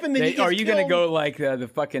fucking happen? That he gets Are you going to killed? go like the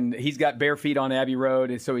fucking? He's got bare feet on Abbey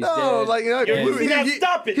Road, and so he's No, dead. like Now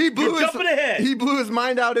stop it. You're jumping ahead. He blew his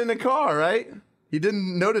mind out in the car, right? He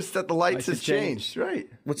didn't notice that the lights Lights has had changed. changed, right?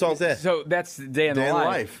 What song's that? So that's the day in Day the in life.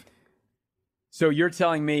 life. So you're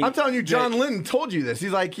telling me? I'm telling you, John that- Lennon told you this.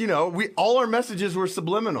 He's like, we all our messages were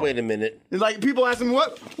subliminal. Wait a minute. And like people ask him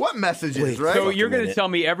what messages, Wait, right? So you're going to minute. tell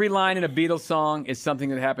me every line in a Beatles song is something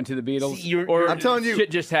that happened to the Beatles, See, you're- or I'm telling you,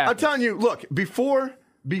 shit just happened? I'm telling you, look,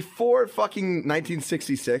 before fucking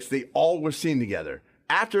 1966, they all were seen together.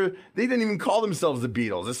 After, they didn't even call themselves the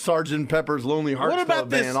Beatles. It's Sgt. Pepper's Lonely Hearts What about Club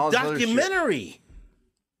Band, this all this other shit. documentary?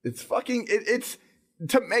 It's fucking, it's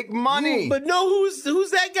to make money. But no, who's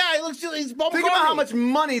that guy? He looks he's Paul Think about McCartney. how much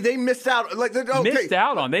money they missed out. Like, okay. Missed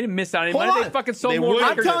out on. They didn't miss out on any Hold money. on. They fucking sold They more would. I'm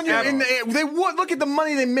records. telling you, than ever. they would look at the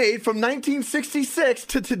money they made from 1966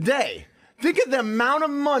 to today. Think of the amount of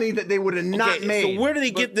money that they would have not Okay, made. so where did they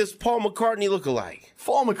get this Paul McCartney lookalike?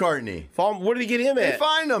 Paul McCartney. Where did they get him They at?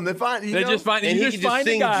 find him. They find. They just find. And You he just could just find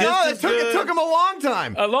a sing guy. just- No, it took him a long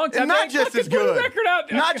time. A long time. And not They just as fucking put a good. record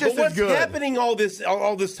out. Not But just But as what's good. happening all this A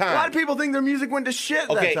lot time? of people think their music went to shit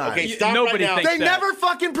Okay, that time. okay, stop Nobody right now. thinks They that. never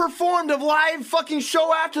fucking performed a live fucking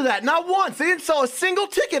show after that. Not once. They didn't sell a single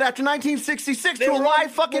ticket after 1966 to a live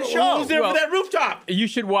fucking show. Who was there Well, for that rooftop? You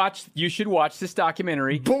should watch. You should watch this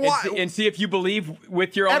documentary But and why- and see if you believe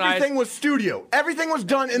with your own Everything eyes. was studio. Everything was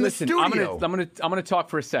done in Listen, the studio. I'm gonna talk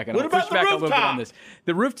for a second. What I'll about push the back a little bit rooftop? on this.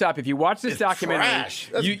 The rooftop. If you watch this documentary, Trash.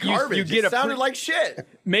 That's you garbage. get it a sounded like shit.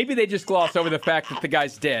 maybe they just gloss over the fact that the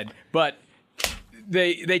guy's dead, but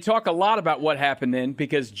they talk a lot about what happened then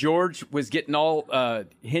because George was getting all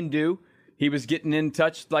Hindu. He was getting in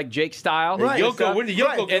touch like Jake style. Right. and Yoko, stuff. when did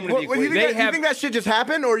Yoko come And into the What, you, equation? think They you think that shit just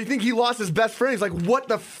happened, or you think he lost his best friend? He's like, what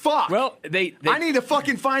the fuck? Well, they I need to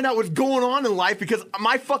fucking find out what's going on in life because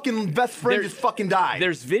my fucking best friend There- just fucking died.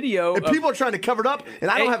 There's video. and of- people are trying to cover it up, and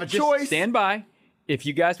I don't Hey, have a just choice. Stand by. If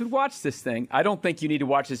you guys would watch this thing, I don't think you need to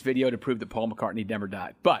watch this video to prove that Paul McCartney never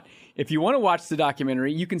died. But if you want to watch the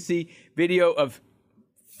documentary, you can see video of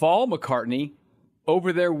Paul McCartney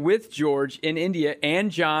over there with George in India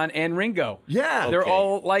and John and Ringo. Yeah. They're Okay.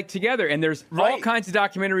 all like together, and there's all Right. kinds of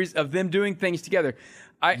documentaries of them doing things together.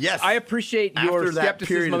 Yes. I appreciate your After that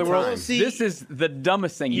skepticism period of the of world. time. See, This is the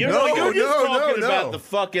dumbest thing you You're, know. No, you're just no, talking no, about no. the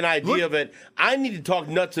fucking idea Look- of it. I need to talk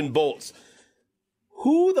nuts and bolts.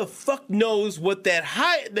 Who the fuck knows what that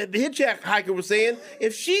hitchhiker was saying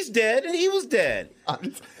if she's dead and he was dead?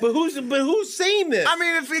 But who's saying this? I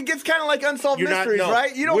mean, it gets kind of like unsolved You're not- mysteries, no.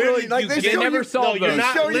 right? You don't Where really did like you they get- They show never you. solved no, you're those.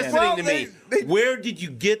 not show you- listening well, to me. they- Where did you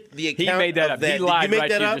get the account? He made that of up. that? He Did you lied make right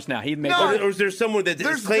that to you up? just now. He made No. that up. Or is there someone that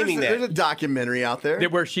is claiming there's a that? documentary out there.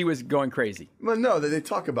 Where she was going crazy. Well, no, that they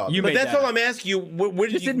talk about. You it. But made that's that all up. I'm asking you. Where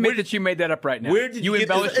did Just you? admit Where did, that you made that up right now. where did you get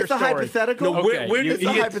embellished this- your it's a story. hypothetical. No, Okay, where you- did It's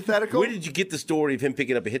a you hypothetical. Where did you get the story of him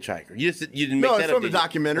picking up a hitchhiker? You didn't make No, that it's up. from the did you?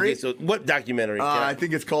 documentary. Okay, so what documentary? I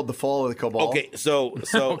think it's called The Fall of the Cabal. Okay, so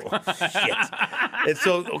shit. And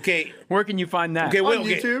so okay, Where can you find that? okay, wait, On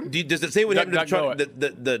okay. YouTube? Does it say what happened to the DuckDuckGo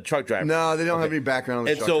truck, the truck driver? No, they don't have any background on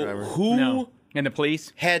the And truck so driver. who No. And the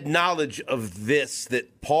police? had knowledge of this?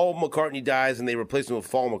 That Paul McCartney dies and they replace him with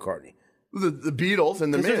Paul McCartney. The Beatles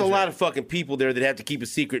and the Because there's a manager. lot of fucking people there that have to keep a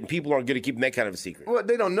secret, and people aren't good at keeping that kind of a secret. Well,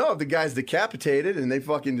 they don't know if the guy's decapitated, and they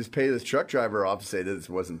fucking just pay this truck driver off to say that this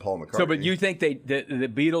wasn't Paul McCartney. So, but you think the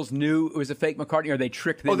Beatles knew it was a fake McCartney, or they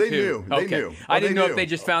tricked them Oh, they too? knew. They Okay. knew. I Oh, didn't they know knew. if they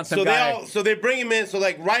just found some So guy. they bring him in. So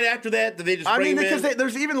like right after that, did they just I bring mean, him in? because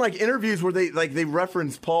there's even like interviews where they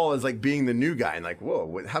reference Paul as like being the new guy, and like,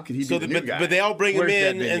 whoa, how could he be the new guy? but they all bring Where's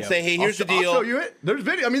that him in and video? say, "Hey, here's the deal." I'll show you it. There's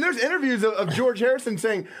video. I mean, there's interviews of George Harrison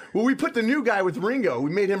saying, "Well, we put the new guy with Ringo.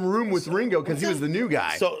 We made him room with Ringo because he was the new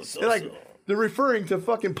guy." They're referring to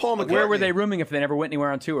fucking Paul McCartney. Where were they rooming if they never went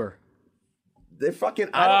anywhere on tour? They fucking.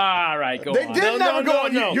 All right, go They on. did No, never no, go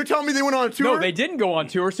on. no. You're telling me they went on a tour? No, they didn't go on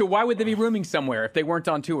tour. So why would they be rooming somewhere if they weren't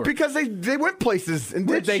on tour? Because they went places and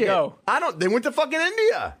Where'd did they shit. go? They went to fucking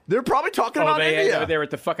India. They're probably talking Oh, about India. they were at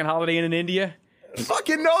the fucking Holiday Inn in India.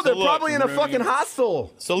 Fucking no, they're look, probably in a fucking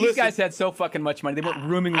hostel. So These listen, guys had so fucking much money. They weren't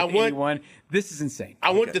rooming with I want- anyone. This is insane. I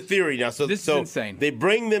want the theory now. So This is so insane. They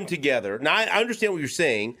bring them together. Now I understand what you're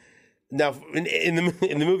saying. Now in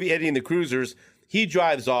the movie Eddie and the Cruisers, he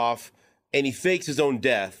drives off and he fakes his own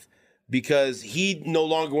death because he no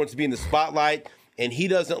longer wants to be in the spotlight, and he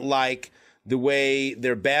doesn't like the way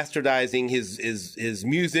they're bastardizing his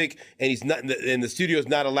music, and he's not, and the studio's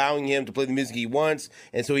not allowing him to play the music he wants,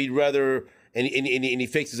 and so he'd rather and he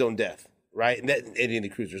fakes his own death, right? And that Eddie and the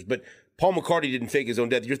Cruisers, but Paul McCartney didn't fake his own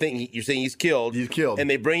death. You're saying he's killed. He's killed. And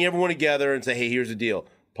they bring everyone together and say, "Hey, here's the deal.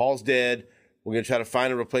 Paul's dead. We're going to try to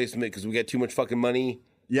find a replacement because we got too much fucking money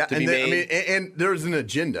Yeah, to and be I made. mean, and there's an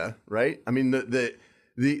agenda, right? I mean,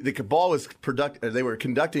 the cabal was they were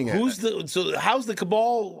conducting So how's the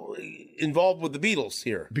cabal involved with the Beatles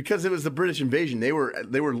here? because it was the British invasion. They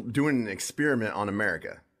were doing an experiment on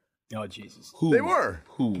America. Oh Jesus! Who? They were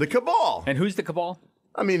the cabal. And who's the cabal?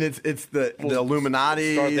 I mean, it's the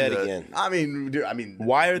Illuminati. start that again. I mean,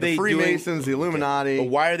 Why are they the Freemasons, the Illuminati? But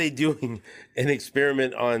why are they doing an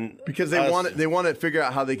experiment on? Because they want to figure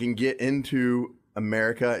out how they can get into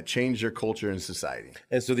America, change their culture and society.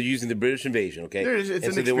 And so they're using the British invasion, okay? It's and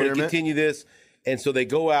an so they want to experiment. continue this, and so they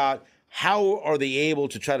go out. How are they able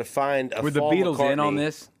to try to find a Were the Paul Beatles McCartney? in on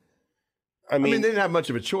this? I I mean, mean, they didn't have much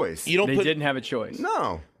of a choice. you don't They put. didn't have a choice.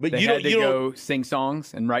 No, But They you had don't. to You don't. go sing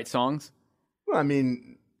songs and write songs. well, I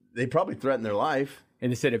mean, they probably threatened their life.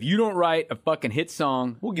 And they said, if you don't write a fucking hit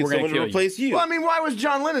song, We'll get we're going someone to kill replace you. Well, I mean, why was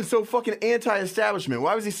John Lennon so fucking anti-establishment?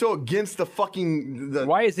 Why was he so against the fucking the?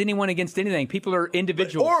 Why is anyone against anything? People are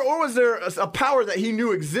individuals. Or was there a power that he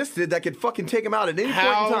knew existed that could fucking take him out at any point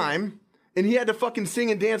How- in time, and he had to fucking sing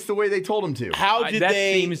and dance the way they told him to? How did that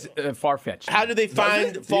they? seems far-fetched. How did they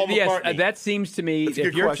find it? Paul Yes, McCartney? that seems to me. That's a If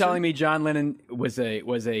good you're question. telling me John Lennon was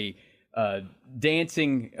a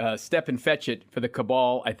dancing step and fetch it for the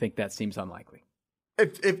cabal, I think that seems unlikely.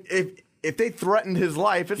 If they threatened his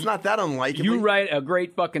life, it's not that unlikely. You write a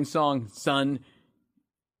great fucking song, son,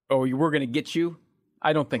 or we're going to get you.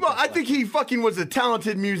 I don't think. Well, that's I think he fucking was a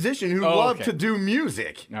talented musician who Oh, loved okay. to do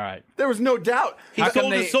music. All right. There was no doubt. he How come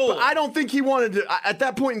sold his they- soul. But I don't think he wanted to. At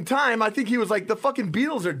that point in time, I think he was like, the fucking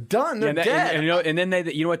Beatles are done. They're And, that, dead. and then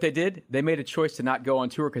you know what they did? They made a choice to not go on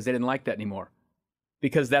tour because they didn't like that anymore.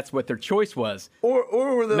 Because that's what their choice was, or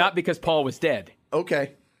were the not because Paul was dead.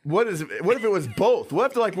 okay. What if it was both? What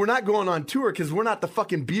if they're like, we're not going on tour because we're not the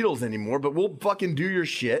fucking Beatles anymore, but we'll fucking do your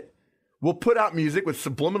shit. We'll put out music with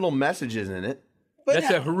subliminal messages in it. That's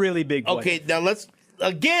a really big. What Okay, now let's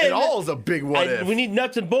again. It all is a big what if. We need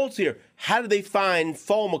nuts and bolts here. How do they find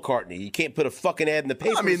Paul McCartney? You can't put a fucking ad in the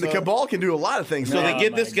paper. I mean, the son. cabal can do a lot of things. So they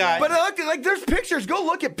get this guy. But look, like, there's pictures. Go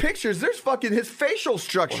look at pictures. There's fucking his facial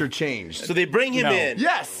structure changed. So they bring him No. in.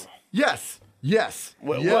 Yes. Yes. Yes.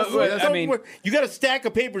 What- yes. what- yes. I mean- you got a stack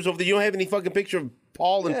of papers over there. You don't have any fucking picture of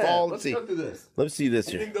Paul and Yeah, Paul. let's see. go through this. Let's see this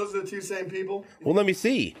You here. think those are the two same people? Well, let me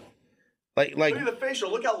see. Like, Look at the facial.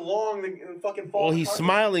 Look how long the fucking Paul. well, he's McCartney-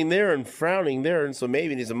 smiling there and frowning there, and so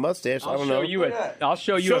maybe he's a mustache. I I'll don't show know. you Look it. at that. I'll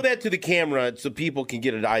show you. Show a- that to the camera so people can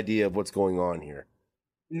get an idea of what's going on here.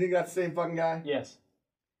 You think that's the same fucking guy? Yes.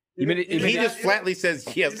 You mean- think- you you He think just that- flatly says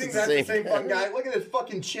yes. You It's think the that's same. the same fucking guy? Look at his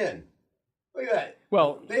fucking chin. Look at that.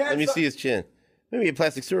 Well, They had Let me some- see his chin. Maybe a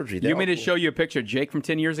plastic surgery. you want me to show you a picture of Jake from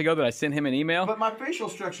 10 years ago that I sent him an email? But my facial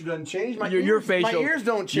structure doesn't change. My your ears, facial, my ears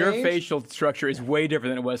don't change. Your facial structure is way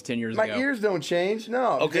different than it was 10 years My ago. ears don't change.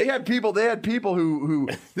 No. Okay. They had people who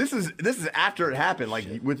this is after it happened, like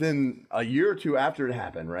within a year or two after it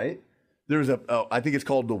happened, right? There was I think it's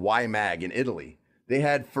called the Y Mag in Italy. They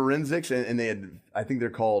had forensics and they had, I think they're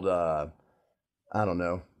called I don't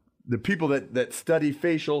know. The people that study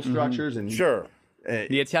facial structures and Sure.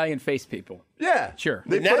 The Italian face people. yeah, Sure.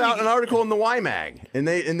 They Now put out you- an article in the Y Mag, and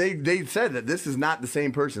they said that this is not the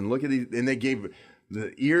same person. Look at these, and they gave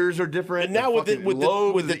the ears are different. And now the with the fucking with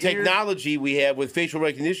lobes, the ears- technology we have with facial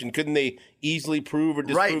recognition, couldn't they easily prove or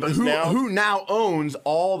disprove right? But this who now? who now owns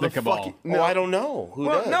all the cabal. fucking? Oh, I don't know. Who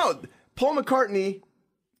Well, does? no, Paul McCartney.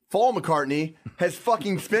 Paul McCartney has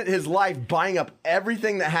fucking spent his life buying up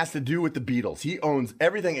everything that has to do with the Beatles. He owns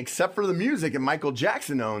everything except for the music, and Michael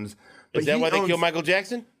Jackson owns. But Is that he why they owns- killed Michael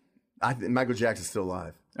Jackson? I think Michael Jackson's still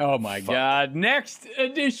alive. Oh my God! Next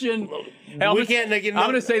edition. Hey, We can't make it I'm going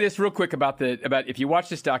no- to say this real quick about if you watch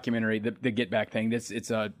this documentary, the Get Back thing. It's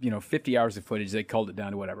 50 hours of footage. They culled it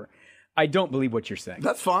down to whatever. I don't believe what you're saying.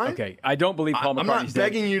 That's fine. Okay, I don't believe Paul I'm not McCartney's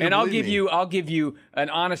begging dead. you to and I'll believe give me. I'll give you an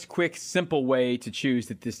honest, quick, simple way to choose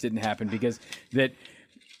that this didn't happen because that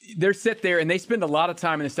they're sit there and they spend a lot of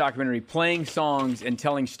time in this documentary playing songs and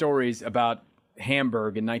telling stories about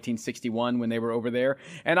Hamburg in 1961 when they were over there.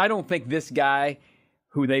 And I don't think this guy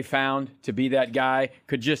who they found to be that guy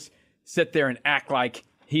could just sit there and act like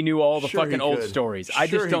he knew all the Sure fucking he old could. stories. I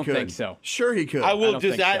Sure just he don't could. think so. Sure he could. I will don't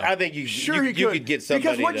just. think so. I think you. Sure you, he you could. could get somebody.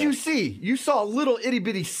 Because what to- you see, you saw little itty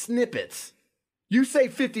bitty snippets. You say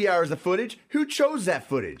 50 hours of footage. Who chose that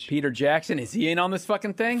footage? Peter Jackson, is he in on this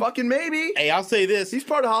fucking thing? Fucking maybe. Hey, I'll say this. He's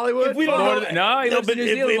part of Hollywood. If we don't Lord know, of the- no, he lives but in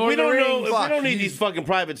New if, Zealand, if Lord we of the don't know, Rings. if we Fuck, don't need he's- these fucking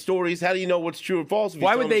private stories, how do you know what's true or false? If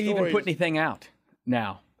Why he's would they telling even stories? put anything out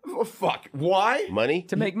now Oh, fuck. Why? money?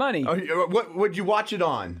 to make money? What would you watch it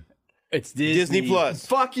on? It's Disney Plus.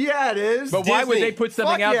 Fuck yeah, it is. But why would Disney. they put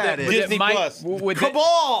something Fuck out yeah, that, it that is. Disney might Plus.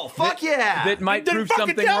 Cabal. Fuck yeah. that might Then prove fucking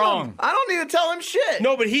something tell 'em. wrong? I don't need to tell him shit.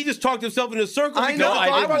 No, but he just talked himself in a circle. I know. because I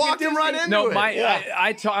I didn't. walked him right into No, it.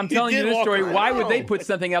 I'm telling you did this walk story. around. Why would they No. put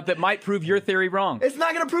something out that might prove your theory wrong? It's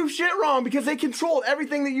not going to prove shit wrong because they controlled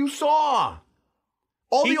everything that you saw.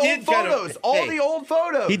 All He the old did kind of- photos. All hey, the old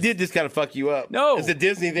photos. He did just kind of fuck you up. No, It's a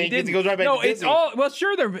Disney he thing. It didn't. goes right back no, to it's Disney. all. Well,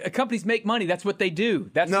 sure, companies make money. That's what they do.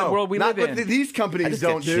 That's the world we live not in. what these companies just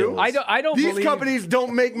don't get do. chills. I don't These believe companies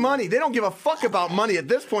don't make money. They don't give a fuck about money at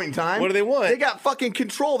this point in time. What do they want? They got fucking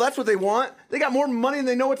control. That's what they want. They got more money than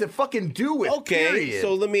they know what to fucking do with. Okay, period.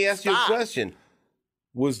 so let me ask you a Stop. question.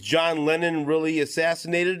 Was John Lennon really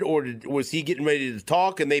assassinated, or was he getting ready to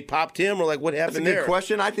talk and they popped him, or like what That's a happened good there?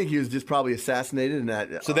 question. I think he was just probably assassinated. And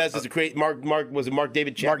that. So that's just a great Mark. Was it Mark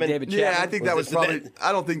David Chapman? David Yeah, Chapman. I think that was this- probably. that-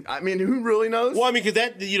 I don't think. I mean, who really knows? Well, I mean, because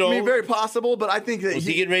that I mean, very possible, but I think that was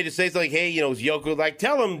he getting ready to say something like, "Hey, was Yoko like,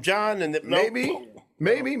 tell him, John," and maybe he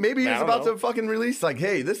I was don't about know. to fucking release like,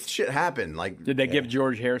 hey, this shit happened. Like, Did they give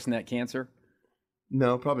George Harrison that cancer?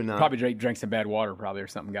 no, probably not. Probably drank some bad water, probably, or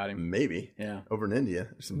something got him. Maybe. Yeah. Over in India,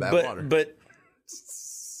 there's some bad but water. but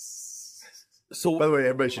so By the way,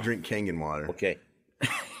 everybody should drink Kangen water. okay.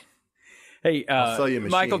 Hey, sell you a machine.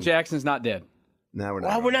 Michael Jackson's not dead. Now we're not.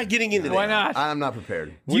 Why we're not getting into that? Why not? I'm not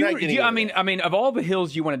prepared. Do you, not getting I into mean, of all the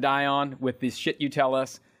hills you want to die on with this shit you tell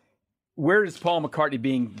us, where does Paul McCartney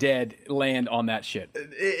being dead land on that shit?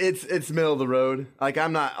 It's middle of the road. Like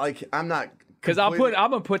I'm not. Because I'm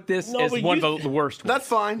gonna put this No, as but one you- of the worst ones. That's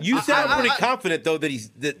fine. You sound pretty I- confident though that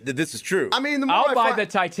that this is true. I mean, the more I'll I buy find- the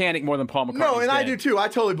Titanic more than Paul McCartney. No, and I do too. I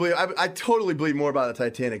totally believe. I totally believe more about the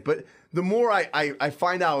Titanic. But the more I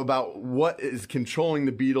find out about what is controlling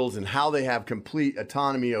the Beatles and how they have complete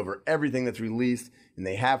autonomy over everything that's released, and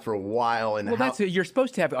they have for a while, and Well, how, you're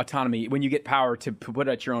supposed to have autonomy when you get power to put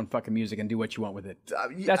out your own fucking music and do what you want with it.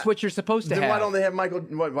 yeah, That's what you're supposed to then have. why don't they have Michael?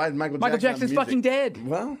 Why is Michael? Michael Jackson Jackson's fucking dead.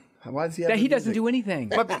 Well, why does he have? That the he doesn't music? do anything.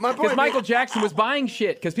 My Because point Michael Jackson was buying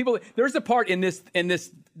shit. Because people, there's a part in this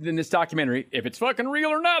documentary. If it's fucking real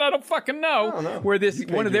or not, I don't fucking know. don't know. Where this You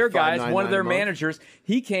paid one of your their guys, one $5.99 of their a month. managers,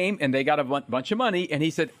 he came and they got a bunch of money, and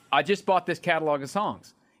he said, "I just bought this catalog of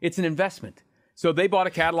songs. It's an investment." So they bought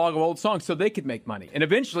a catalog of old songs so they could make money. And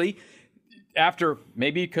eventually, after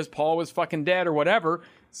maybe because Paul was fucking dead or whatever,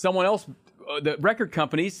 someone else. The record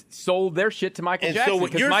companies sold their shit to Michael And so Jackson what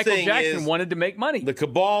because you're Michael saying Jackson is wanted to make money. the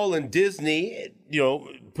Cabal and Disney, put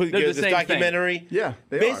They're together the this same documentary. Yeah,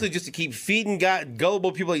 they basically are. just to keep feeding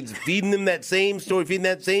gullible people, like, feeding them that same story, feeding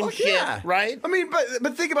that same Fuck shit, yeah. right? I mean,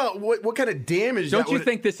 but think about what kind of damage. Don't that you would-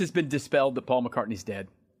 think this has been dispelled that Paul McCartney's dead?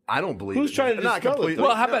 I don't believe. Who's it. trying to Not dispel it, completely. though?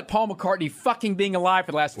 Well, how about Paul McCartney fucking being alive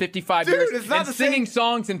for the last 55 Dude, years it's not and the same- singing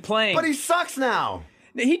songs and playing? But he sucks now.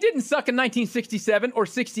 He didn't suck in 1967 or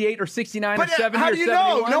 68 or 69 But or 70 how or do you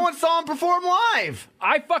 71. know? No one saw him perform live.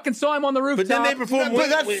 I fucking saw him on the rooftop. But then they performed. But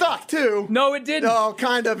that sucked too. No, it didn't. No,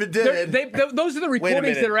 kind of. It They're- did. those are the recordings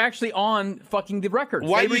minute. that are actually on fucking the records.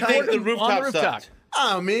 Why They do you think recorded the them on rooftop sucked?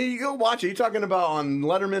 Oh, man, you go watch it. You talking about on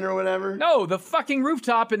Letterman or whatever? No, the fucking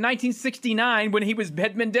rooftop in 1969 when he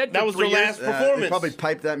had been dead for That was 3 their years. last They performance. probably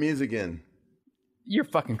piped that music in. You're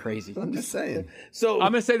fucking crazy. I'm just saying. So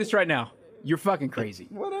I'm going to say this right now. You're fucking crazy.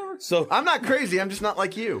 Whatever. So I'm not crazy. I'm just not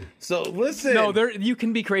like you. so listen. No, you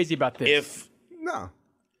can be crazy about this. if No,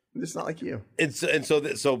 I'm just not like you.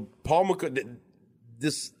 so Paul McCartney,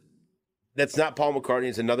 that's not Paul McCartney.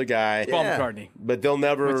 It's another guy. Paul Yeah. McCartney. But they'll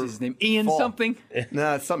never. What's his name? Ian Paul. something?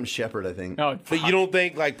 No, it's something Shepherd, I think. Oh, But you don't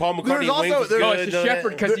think like Paul McCartney also- wings is there's- good? no, it's a none of that? shepherd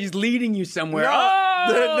because he's leading you somewhere. No,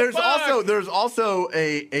 Oh, there's fuck! also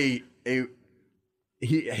a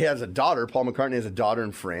he has a daughter. Paul McCartney has a daughter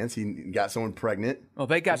in France. He got someone pregnant. Oh,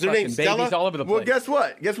 they got Is her fucking name babies Stella? all over the Well, place. guess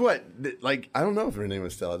what? Guess what? Like, I don't know if her name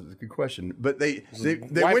was Stella. That's a good question. But they wife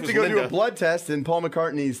went was to go do Linda. a blood test, and Paul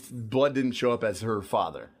McCartney's blood didn't show up as her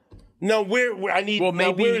father. No, where I need. Well, now,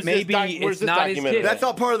 maybe- where is maybe this where's it's this not his documentary? kid. That's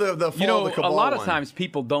all part of the fall You know, of the a Cabal lot of one. times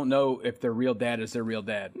people don't know if their real dad is their real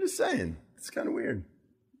dad. I'm just saying. It's kind of weird.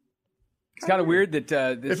 It's kind of weird that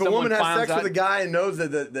If a someone woman has finds sex out, with a guy and knows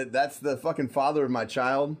that that's the fucking father of my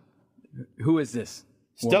child, who is this?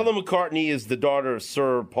 Stella McCartney is the daughter of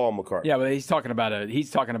Sir Paul McCartney. Yeah, but he's talking about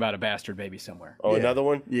a bastard baby somewhere. Oh, Yeah. another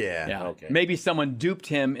one. yeah. Yeah. Okay. Maybe someone duped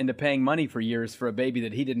him into paying money for years for a baby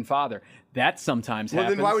that he didn't father. That sometimes Well,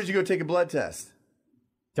 happens. then why would you go take a blood test?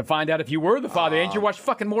 To find out if you were the father. Ain't you watch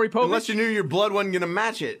fucking Maury Povich? Unless you knew your blood wasn't going to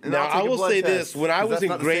match it. And Now, I'll take I a will blood say test, this. When I 'cause was that's in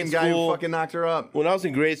not the grade same guy school- who fucking knocked her up. When I was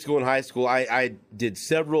in grade school and high school, I did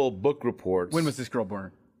several book reports. When was this girl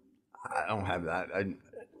born? I don't have that.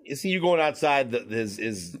 You see, you're going outside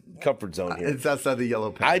his comfort zone here. It's outside the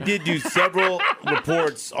yellow pen. I did do several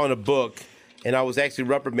reports on a book, and I was actually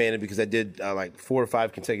reprimanded because I did like 4 or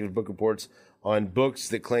 5 consecutive book reports on books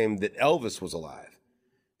that claimed that Elvis was alive.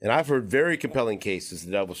 And I've heard very compelling cases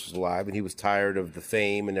that Elvis was alive, and he was tired of the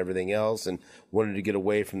fame and everything else and wanted to get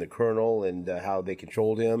away from the colonel and how they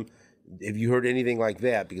controlled him. Have you heard anything like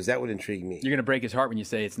that? Because that would intrigue me. You're going to break his heart when you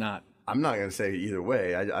say it's not. I'm not going to say either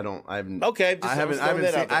way. I haven't. Okay, I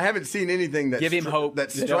haven't seen anything that Give him hope that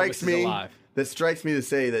that strikes Elvis is me alive. that strikes me to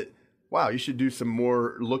say that wow, you should do some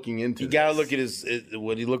more looking into. You got to look at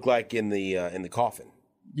what he looked like in the coffin.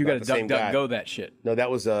 You got to the same duck, guy. go that shit. No, that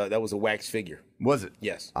was a wax figure. Was it?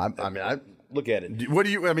 Yes. I mean, Look at it. what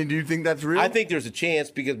do you? I mean, do you think that's real? I think there's a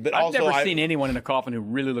chance but I've also never seen anyone in a coffin who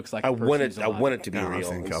really looks like I a person want who's it. I alive. want it to be No, I've real,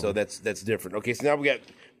 seen a and couple. so that's different. Okay, so now we got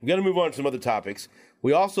to move on to some other topics.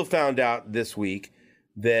 We also found out this week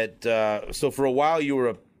that so for a while you were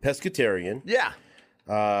a pescatarian. Yeah.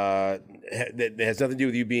 That has nothing to do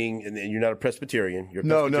with you being, and you're not a Presbyterian. You're a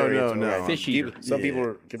No, Presbyterian. no. All right. Fish eater. Some people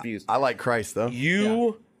are confused. I like Christ though.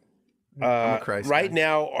 You I'm a Christ right guy.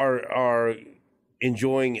 now are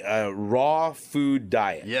enjoying a raw food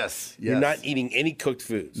diet. Yes. You're not eating any cooked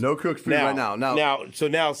foods. No cooked food right now.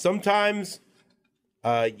 Now sometimes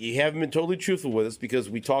you haven't been totally truthful with us because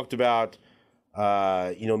we talked about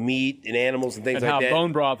meat and animals and things And like how that.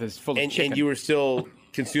 bone broth is full of and chicken. you were still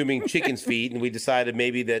consuming chicken's feet, and we decided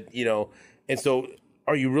maybe that and so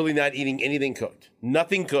are you really not eating anything cooked?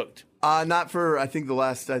 Nothing cooked. Not for I think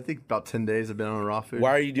about 10 days I've been on raw food.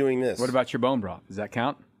 Why are you doing this? What about your bone broth? Does that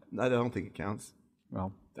count? I don't think it counts.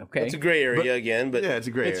 Well, okay. It's a gray area again, but Yeah, it's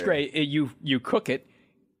a great. It's great. You cook it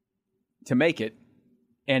to make it,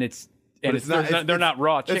 and it's not- they're not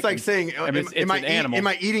raw chicken. It's like saying, I mean, it's an animal. am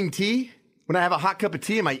I eating tea? When I have a hot cup of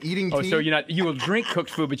tea, am I eating tea? Oh, so you will drink cooked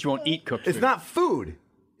food, but you won't eat cooked food. It's not food.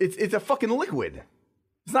 It's a fucking liquid.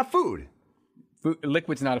 It's not food.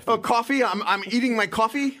 Liquid's not a food. Oh, coffee. I'm eating my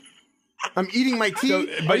coffee. I'm eating my tea.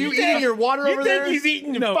 but Are you eating your water you over think there? he's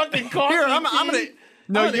eating No. fucking coffee? Here, I'm gonna.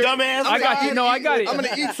 No, I'm gonna- you're- dumbass. I got you. No, I got it. I'm gonna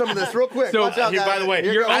eat some of this real quick. So, Watch out, Here, by guys. the way,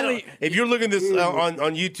 Here you're goes. only- if you're looking this on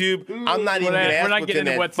YouTube, I'm not even going to ask We're not what's getting in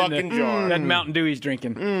into that what's in fucking the, jar. that Mountain Dew he's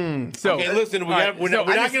drinking. So, Okay, listen, we're all not right, going so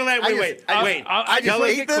to I let. just- Wait. I just Tell us-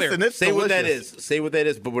 ate this and it's Say what that delicious. is. Say what that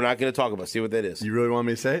is, but we're not going to talk about it. Say what that is. You really want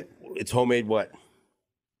me to say it? It's homemade what?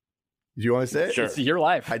 Do you want to say it? Sure. it's your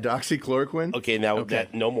life. Hydroxychloroquine. Okay, now Okay.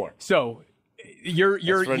 that no more. So, your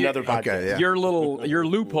That's for another podcast. Okay, yeah. your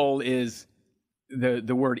loophole is the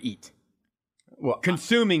word eat. Well,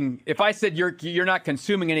 Consuming. If I said you're not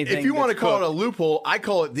consuming anything, if you want to that's call it a cooked, loophole, I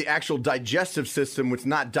call it the actual digestive system, which is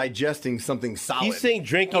not digesting something solid. He's saying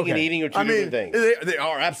drinking and Okay. eating are two I mean, different things. they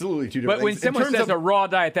are absolutely two different but when things. someone In terms says of- a raw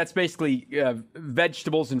diet, that's basically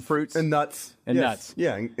vegetables and fruits, and nuts And Yes. nuts.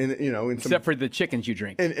 yeah, and in some, except for the chickens you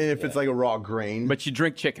drink. and if it's like a raw grain, But you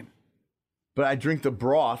drink chicken. but I drink the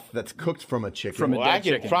broth that's cooked from a chicken. From a Well, I dead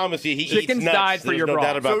can chicken. promise you, he Chickens eats nuts. died for There's your no broth.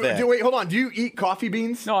 doubt about so that. wait, hold on. Do you eat coffee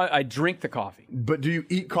beans? No, I drink the coffee. But do you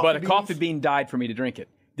eat coffee But a beans? coffee bean died for me to drink it.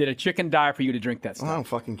 Did a chicken die for you to drink that I stuff? don't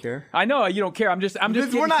fucking care. I know you don't care. I'm just We're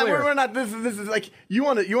getting not. clear. We're not. This is like you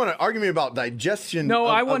want to argue me about digestion. No,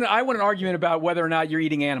 of- I want an argument about whether or not you're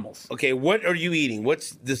eating animals. Okay, what are you eating?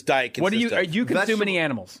 What's this diet consist What do you of? are you consume Vegetable- any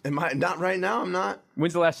animals? Am I not right now? I'm not.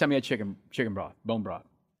 When's the last time you had chicken broth, bone broth?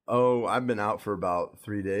 Oh, I've been out for about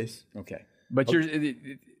 3 days. Okay, but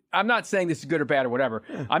I'm not saying this is good or bad or whatever.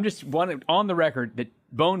 I'm just wanting on the record that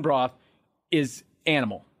bone broth is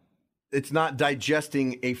animal. It's not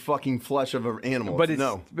digesting a fucking flesh of an animal. But it's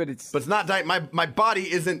no. but it's But it's not. My body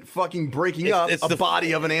isn't fucking breaking up it's a the-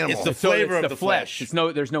 body of an animal. it's the so flavor it's of the the flesh. flesh.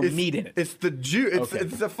 It's there's no meat in it. It's the juice. It's Okay.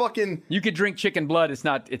 it's a fucking. You could drink chicken blood. It's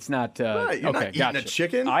not. Right, you're okay, not eating gotcha. a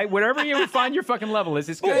chicken. Whatever you find your fucking level is,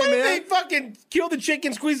 it's good. But what if man. they fucking kill the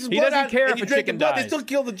chicken, squeeze his He blood doesn't out, care and if you a drink chicken the blood? dies. They still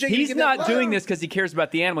kill the chicken. He's you get that not blood doing out. this because he cares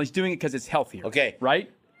about the animal. He's doing it because it's healthier. Okay.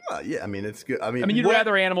 right? Yeah, I mean it's good. I I mean, you'd what-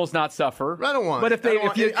 rather animals not suffer. I don't want- But if I they don't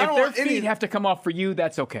want- if I don't their want any- feet have to come off for you,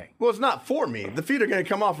 that's okay. Well, it's not for me. The feet are going to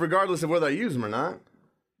come off regardless of whether I use them or not.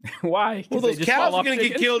 Why? 'Cause Well, they those just cows fall are off going to get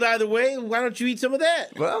chickens? killed either way. Why don't you eat some of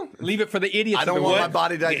that? Well, Leave it for the idiots. I don't of the want world. my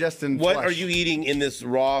body digesting. What flesh. are you eating in this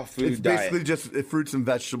raw food It's diet? basically just fruits and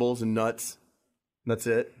vegetables and nuts. That's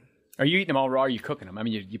it. Are you eating them all raw? Or are you cooking them? I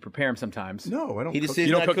mean, you prepare them sometimes. No, I don't. He just cook. says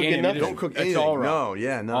You don't not cook cooking any of it. nothing. Don't cook It's anything. all raw. No,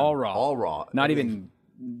 yeah, no. All raw. All raw. Not Everything. even.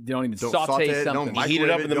 You don't even Don't saute it. something. Don't Heat it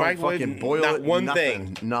microwave up in the don't microwave, fucking boil not it. one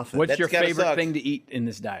nothing. thing. Nothing. What's That's your gotta favorite suck. thing to eat in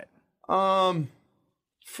this diet? I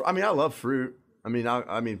mean, I love fruit. I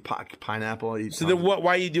mean, pineapple. I eat. So then,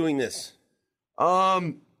 why are you doing this?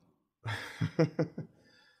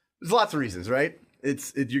 There's lots of reasons, right?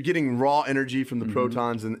 you're getting raw energy from the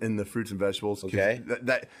protons in the fruits and vegetables. Okay.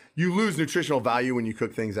 That you lose nutritional value when you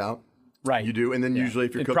cook things out. Right. You do, and then usually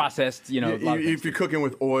if you're cooking processed, a lot of things if you're cooking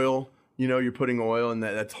with oil, you're putting oil, and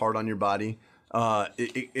that's hard on your body.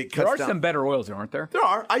 It cuts there are down. some better oils, aren't there? There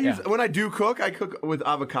are. When I do cook, I cook with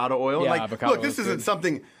avocado oil. Yeah, Like, avocado look, this oil's isn't good.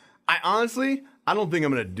 something. I don't think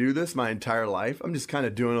I'm going to do this my entire life. I'm just kind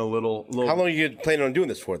of doing a little. How long are you planning on doing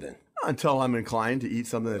this for then? Until I'm inclined to eat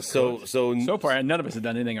something that's cooked. So far, none of us have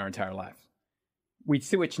done anything our entire life. We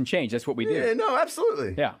switch and change. That's what we do. Yeah, no,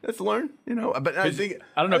 absolutely. Yeah. Let's learn, But I think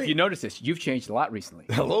I don't know if you noticed this. You've changed a lot recently.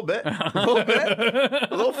 a little bit, a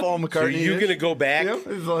little Paul So McCartney. you're going to go back?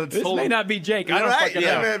 This may not be Jake. I don't fucking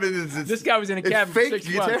know. I mean, This guy was in a cabin for fake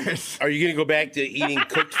 6 months. guitarist. Are you going to go back to eating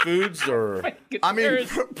cooked foods or? I mean,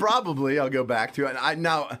 Guitarist. probably I'll go back to it.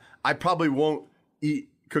 I probably won't eat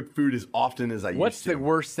cooked food as often as I What's used to. the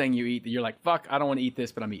worst thing you eat that you're like, fuck, I don't want to eat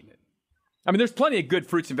this, but I'm eating it? I mean, there's plenty of good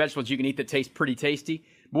fruits and vegetables you can eat that taste pretty tasty.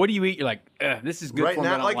 But what do you eat? You're like, this is good right for me,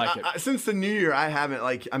 now, but I don't like it. since the new year, I haven't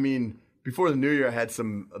before the new year, I had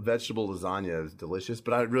some vegetable lasagna. It was delicious,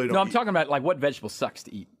 but I really don't. No, I'm talking about like what vegetable sucks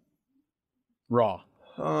to eat raw.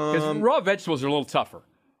 Because raw vegetables are a little tougher.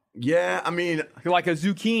 Yeah, I mean, Like a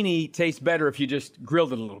zucchini tastes better if you just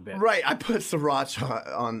grilled it a little bit. right. I put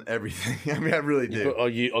sriracha on everything. I mean, I really do. Oh,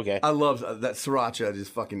 you okay? I love that sriracha. I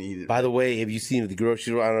just fucking eat it. By the way, have you seen the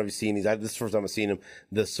grocery store? I don't know if you've seen these. This is the first time I've seen them.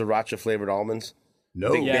 The sriracha flavored almonds.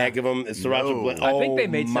 No. Big Yeah. bag of them. It's sriracha. No. blend. I think they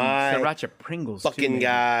made some my sriracha Pringles. too, fucking maybe.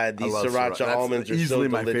 god! I These love sriracha That's almonds are easily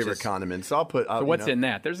so my delicious. favorite condiment. So I'll put. So what's in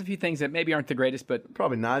that? There's a few things that maybe aren't the greatest, but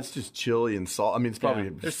Probably not. It's just chili and salt. I mean, it's probably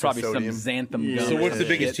there's probably sodium. some xanthan gum. So or what's the some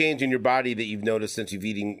biggest shit. change in your body that you've noticed since you've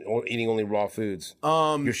eating only raw foods?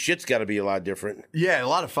 Your shit's got to be a lot different. Yeah, a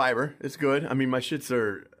lot of fiber. It's good. I mean, my shits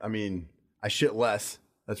are. I shit less.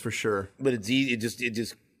 That's for sure. But it's easy. It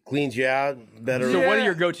just cleans you out better. So what are Yeah.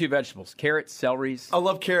 your go-to vegetables? Carrots, celeries? I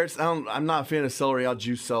love carrots. I'm not a fan of celery. I'll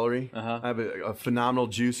juice celery. I have a phenomenal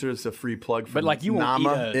juicer. It's a free plug from But like you won't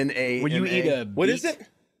Nama, eat a N-A, when you N-A. eat a What is beet- it?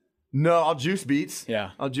 No, I'll juice beets.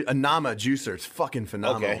 Yeah. A Nama juicer. It's fucking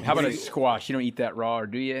phenomenal. Okay. How about a squash? You don't eat that raw, or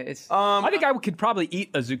do you? I think I could probably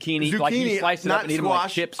eat a zucchini. Like you slice it not up and eat them squash.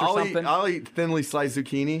 like chips or I'll something. I'll eat thinly sliced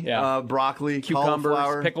zucchini. Yeah. Broccoli, Cucumbers,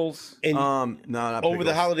 cauliflower. pickles. And No, not over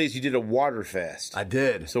the pickles. holidays, you did a water fast. I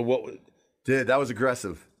did. So what? That was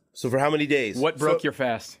aggressive. So for how many days? What broke So- your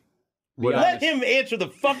fast? Be What- Let honest. him answer the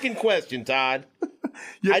fucking question, Todd.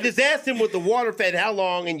 I just asked him with the water fed how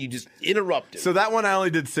long, and you just interrupted. So that one I only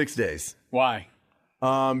did 6 days. Why?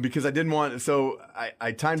 Because I didn't want. So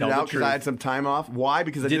I timed Tell it the out because truth. I had some time off. Why?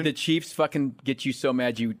 Because I Did the didn't. Chiefs fucking get you so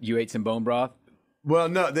mad you ate some bone broth? Well,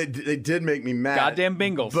 no, they did make me mad. Goddamn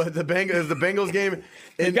Bengals. But the Bengals game.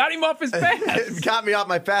 You got him off his It fast. got me off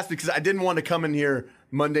my fast because I didn't want to come in here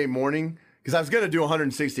Monday morning because I was going to do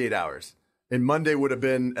 168 hours, and Monday would have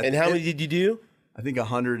been. and how many did you do? I think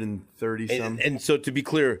 130 some. And so to be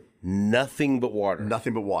clear, nothing but water.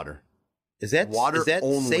 Nothing but water. Is that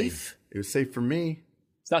Only. safe? It was safe for me.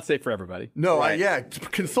 It's not safe for everybody. No, Right.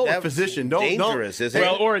 consult a That's physician. dangerous, don't, isn't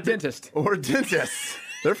Well, it? or a dentist. or a dentist.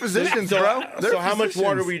 They're physicians, So, bro. They're so how much physicians.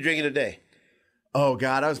 water were you drinking a day? Oh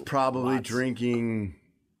God, I was probably Lots. drinking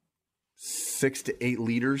 6 to 8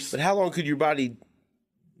 liters. But how long could your body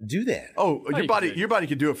do that? Oh, you could. your body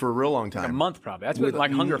could do it for a real long A time. month probably. That's what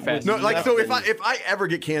like hunger fast. No, is. like so if I ever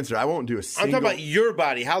get cancer, I won't do a I'm single. talking about your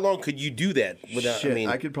body. How long could you do that without? Shit, I mean,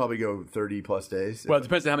 I could probably go 30 plus days. Well, it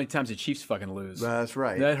depends on how many times the Chiefs fucking lose. That's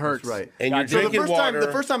right. That hurts. That's right. and you're So the drinking water.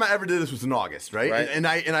 the first time I ever did this was in August, right? Right. And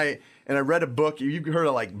I read a book. You've heard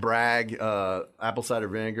of like Bragg apple cider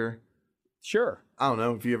vinegar? Sure. I don't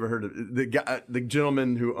know if you ever heard of the guy, the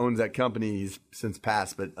gentleman who owns that company. He's since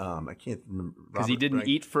passed, but I can't remember Because he Robert didn't Bragg.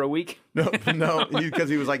 eat for a week. No, because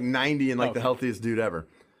he was like 90 and like the healthiest dude ever.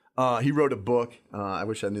 He wrote a book. I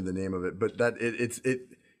wish I knew the name of it, but that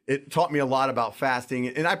it taught me a lot about fasting,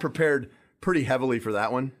 and I prepared pretty heavily for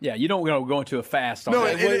that one. Yeah, you don't go into a fast. On No,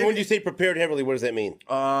 that. when you say prepared heavily, what does that mean?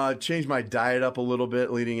 Changed my diet up a little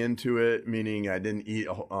bit leading into it, meaning I didn't eat.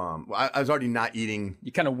 I was already not eating.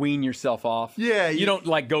 You kind of wean yourself off. Yeah, You don't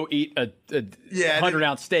like go eat a Yeah,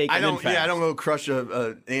 100-ounce steak. I and then don't. fast. Yeah, I don't go crush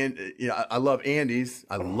I love Andes.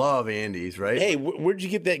 I love Andes. Right. Hey, where'd you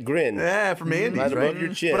get that grin? Yeah, from Andes, Right right? above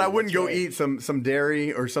your chin. But I wouldn't That's go right. eat some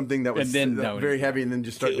dairy or something that was And then very heavy, and then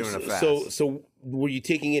just start doing a fast. So were you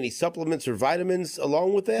taking any supplements or vitamins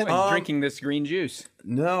along with that? And drinking this green juice.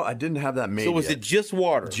 No, I didn't have that made. So was yet. it just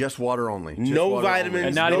water? just water only? Just No water vitamins, only.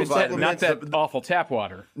 And not no even not supplements, that awful tap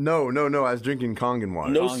water. No. I was drinking Kangen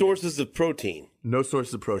water. no sources of protein. No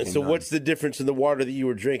sources of protein. So none. what's the difference in the water that you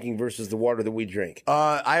were drinking versus the water that we drink?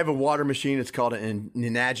 I have a water machine. It's called an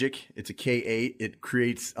Enagic. It's a K8. It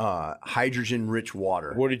creates hydrogen-rich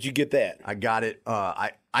water. Where did you get that? I got it.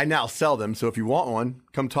 I now sell them. So if you want one,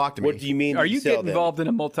 come talk to me. What do you mean? Are you sell getting them? involved in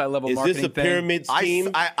a multi-level Is marketing this a pyramid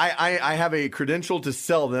scheme? I have a credential to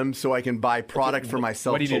sell them, so I can buy product for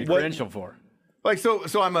myself. What do you need a credential for? Like so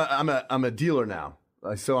I'm a dealer now.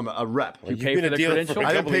 So I'm a rep. You pay been for a the dealer credential? for a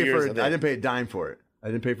I didn't couple of pay years, for I it. think. I didn't pay a dime for it. I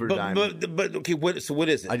didn't pay for a dime. But okay, what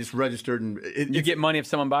is it? I just registered and You get money if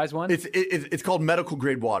someone buys one? It's called medical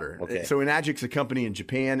grade water. Okay. So Enagic's a company in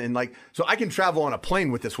Japan, and so I can travel on a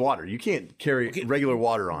plane with this water. You can't carry regular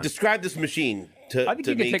water on it. Describe this machine to I think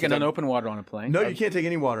to you can me, take 'cause an I'm- unopened water on a plane. No, you can't take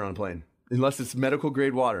any water on a plane unless it's medical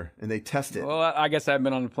grade water, and they test it. Well, I guess I haven't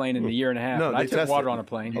been on a plane in a year and a half. No, but I they took test water it. on a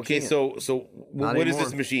plane. Okay, so Not what is anymore.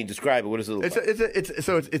 this machine? Describe it. What does it look like?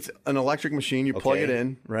 It's an electric machine. You plug Okay. it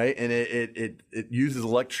in, right, and it uses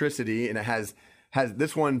electricity, and it has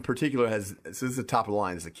this one in particular has. So this is the top of the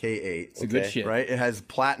line. It's a K8. It's a good Okay. shit. Right? It has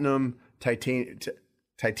platinum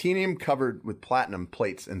titanium covered with platinum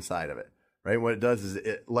plates inside of it. Right? What it does is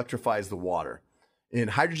it electrifies the water. And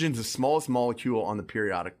hydrogen's the smallest molecule on the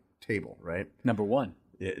periodic table, right? Number one.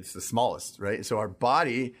 It's the smallest, right? So our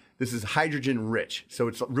body, this is hydrogen rich. So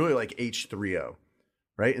it's really like H3O,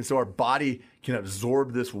 right? And so our body can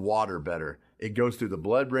absorb this water better. It goes through the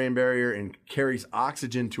blood-brain barrier and carries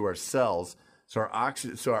oxygen to our cells. So our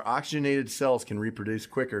oxygenated cells can reproduce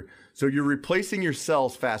quicker. So you're replacing your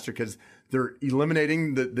cells faster because they're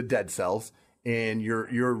eliminating the dead cells, and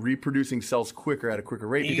you're reproducing cells quicker at a quicker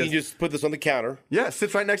rate. You Because can just put this on the counter. yeah, it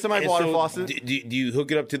sits right next to my And water so faucet. Do you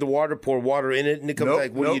hook it up to the water, pour water in it, and it comes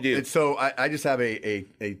like? What do you do? It's, so I just have a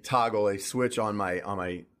toggle, a switch on my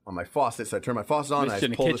faucet. So I turn my faucet on. This I is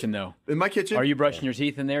in the pull kitchen, though. In my kitchen. Are you brushing your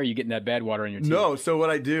teeth in there? Or are you getting that bad water in your teeth? No. So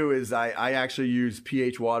what I do is I actually use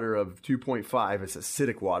pH water of 2.5. It's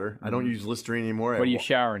acidic water. I don't use Listerine anymore. What are you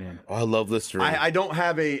showering in? Oh, I love Listerine. I don't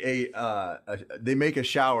have they make a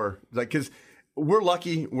shower because we're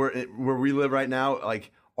lucky where we live right now.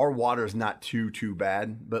 Like our water is not too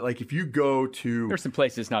bad, but like if you go to There's some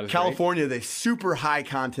places not as California, they super high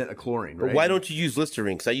content of chlorine. Right? Why don't you use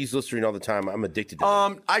Listerine? Because I use Listerine all the time. I'm addicted to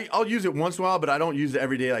it. I'll use it once in a while, but I don't use it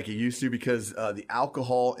every day like I used to because the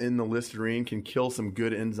alcohol in the Listerine can kill some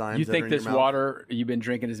good enzymes. You that think are in your this mouth. water you've been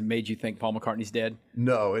drinking has made you think Paul McCartney's dead?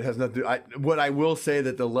 No, it has nothing. What I will say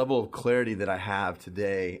that the level of clarity that I have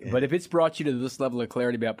today. But if it's brought you to this level of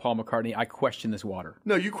clarity about Paul McCartney, I question this water.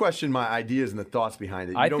 No, you question my ideas and the thoughts behind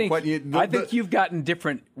it. You I don't think I think you've gotten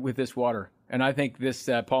different with this water, and I think this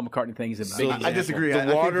Paul McCartney thing is a big example. I disagree. The I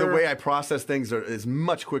think water- the way I process things is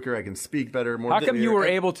much quicker. I can speak better. More. How come you were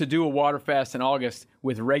able to do a water fast in August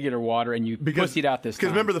with regular water and you pussied out this time?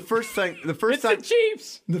 Because remember the first it's time, the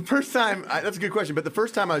Chiefs. the first time. That's a good question. But the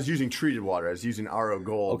first time I was using treated water, I was using RO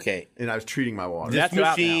Gold. Okay. And I was treating my water. This That's out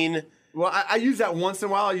now. machine. Well, I use that once in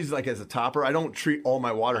a while. I use it like as a topper. I don't treat all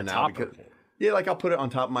my water now topper. because like I'll put it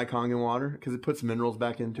on top of my Kangen water because it puts minerals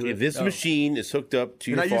back into If it. this machine is hooked up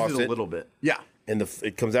to and your I use faucet, it a little bit. Yeah. and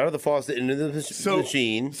it comes out of the faucet into the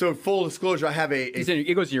machine. So full disclosure, I have It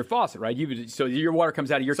goes to your faucet, right? So your water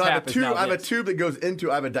comes out of your So I have tap. a is tube. now I have a this. tube that goes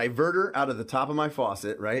into. I have a diverter out of the top of my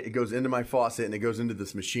faucet. Right, it goes into my faucet and it goes into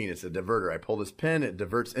this machine. It's a diverter. I pull this pin. It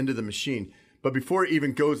diverts into the machine. But before it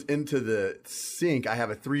even goes into the sink, I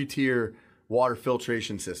have a 3-tier water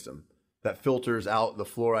filtration system that filters out the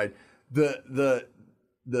fluoride. The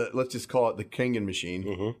let's just call it the Kangen machine.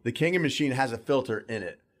 Mm-hmm. The Kangen machine has a filter in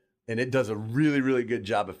it, and it does a really really good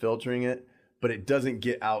job of filtering it. But it doesn't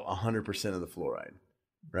get out 100% of the fluoride.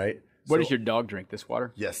 Right. What So- does your dog drink? This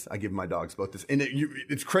water? Yes, I give my dogs both this. And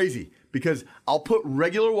it's crazy because I'll put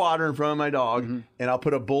regular water in front of my dog and I'll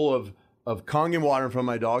put a bowl of Kangen water in front of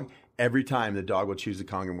my dog. Every time the dog will choose the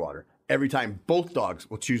Kangen water. Every time both dogs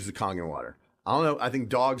will choose the Kangen water. I don't know. I think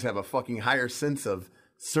dogs have a fucking higher sense of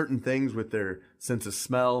certain things with their sense of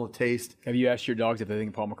smell, taste. Have you asked your dogs if they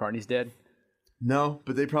think Paul McCartney's dead? No,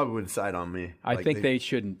 but they probably would side on me. I Like think they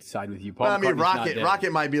shouldn't side with you. Paul Well, I mean, McCartney's not Rocket. dead.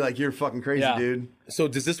 Rocket might be like, you're fucking crazy, Yeah. dude. So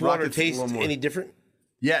does this water Rocket's a taste little more. any different?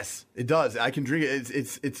 Yes, it does. I can drink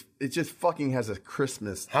it. It just fucking has a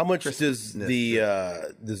crispness. How much does crispness.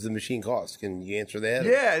 the machine cost? Can you answer that?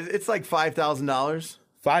 Yeah, it's like $5,000.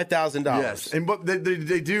 $5,000. Yes, and but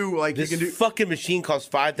they do like This you can do. fucking machine costs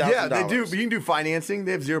 $5,000. Yeah, they do. But you can do financing.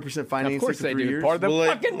 They have 0% financing. Of course for they 3 do. years. Part of the Will it,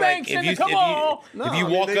 fucking like, banks if in you, the cabal. if you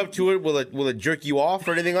walk up to it, will it jerk you off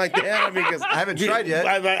or anything like that? I mean, 'cause I haven't tried yet.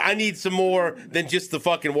 I need some more than just the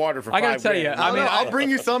fucking water for I gotta $5,000. tell you, I mean, I'll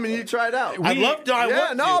bring you some and you try it out. I'd love to. I yeah,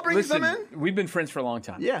 want no, to. I'll bring Listen, you some in. we've been friends for a long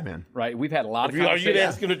time. Yeah, man. Right? We've had a lot of Are you conversations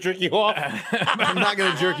asking to jerk you off? I'm not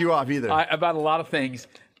going to jerk you off either. about a lot of things.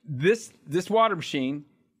 This water machine,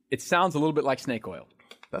 it sounds a little bit like snake oil.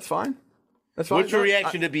 That's fine. That's fine. What's your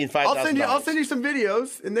reaction to being $5,000? I'll send you some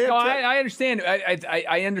videos, and they have. No, I understand.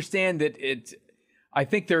 I understand that it. I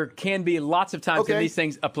think there can be lots of times in Okay. these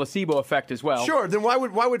things a placebo effect as well. Sure. Then why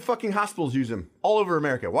would fucking hospitals use them all over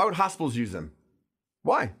America? Why would hospitals use them?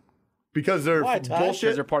 Why? Because they're Why, Ty? bullshit.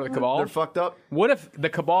 Because they're part of the cabal. They're fucked up. What if the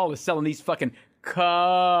cabal is selling these fucking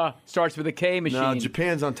starts with a K machine? No,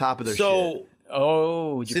 Japan's on top of their shit. So,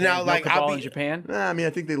 Oh, Japan, now, no like, cabal I'll be- in Japan. Nah, I mean, I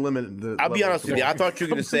think they limit the. I'll be level honest of with you. I support. thought you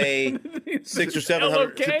were going to say $600 or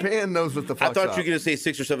 $700. Okay. Japan knows what the I fuck's thought up. you were going to say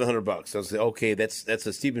 $600 or $700. I was like, okay, that's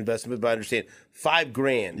a steep investment, but I understand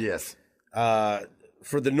 $5,000. Yes.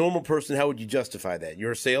 For the normal person, how would you justify that?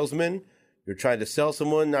 You're a salesman. You're trying to sell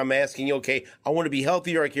someone. I'm asking you, okay, I want to be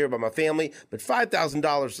healthier. I care about my family, but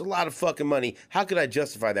 $5,000 is a lot of fucking money. How could I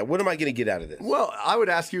justify that? What am I going to get out of this? Well, I would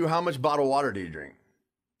ask you, how much bottled water do you drink?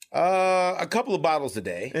 A couple of bottles a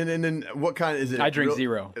day. And then what kind is it? I drink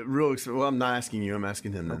real, zero. Well, I'm not asking you. I'm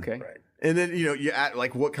asking him then. Okay. Right. And then you add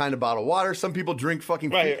like what kind of bottled water? Some people drink fucking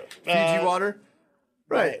Right. Fiji water.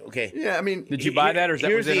 Right. Okay. Yeah, I mean, Did you buy that, or is that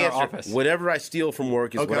Here's within the our answer. office? Whatever I steal from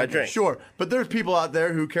work is what I drink. Sure, but there's people out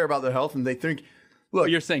there who care about their health and they think, look, Well,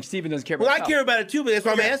 you're saying Steven doesn't care about Well, I health. care about it too, but that's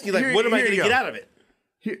why Okay, I'm asking. Like, here- what am I here going to you get go. out of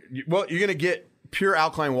it? well, you're gonna get pure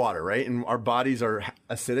alkaline water, right? And our bodies are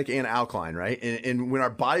acidic and alkaline, right? And when our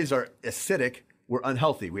bodies are acidic, we're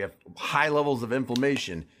unhealthy. We have high levels of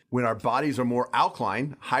inflammation. When our bodies are more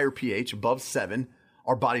alkaline, higher pH, above 7,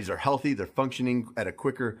 our bodies are healthy. They're functioning at a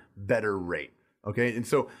quicker, better rate. Okay, and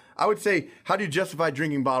so I would say, how do you justify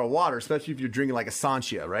drinking bottled water, especially if you're drinking like a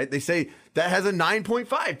Sanchia, right? They say that has a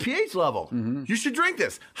 9.5 pH level. You should drink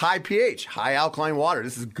this. High pH, high alkaline water.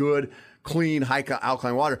 This is good, clean, high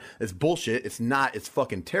alkaline water. It's bullshit. It's not. It's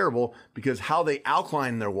fucking terrible because how they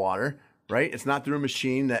alkaline their water, right? It's not through a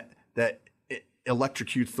machine that it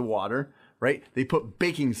electrocutes the water, right? They put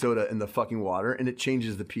baking soda in the fucking water and it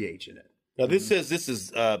changes the pH in it. Now, this says this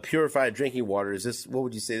is purified drinking water. Is this, what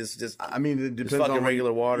would you say? This is just I mean, it depends fucking on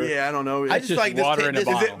regular water? Yeah, I don't know. I It's just just like this. water in a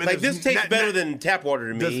bottle. But Like this does tastes Net- better Net- than tap water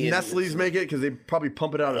to me. Does and- Nestle's make it? Because they probably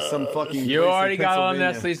pump it out of some fucking. You place in already got on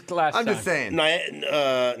Pennsylvania. Nestle's last I'm time. just saying.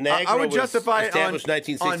 Niagara I would was justify established on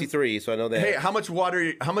 1963, so I know that. Hey, how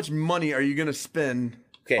much money are you going to spend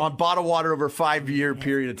Okay. on bottled water over a 5-year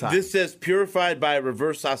period of time? This says purified by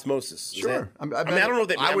reverse osmosis. Is Sure. that- I don't know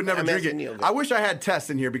that. I would never I'm drink asking it. you. I wish I had tests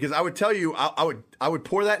in here because I would tell you I would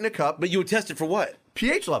pour that in a cup. But you would test it for what?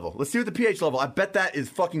 pH level. Let's see what the pH level. I bet that is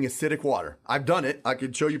fucking acidic water. I've done it. I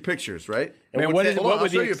could show you pictures, right? Man, what's that? what Hold on,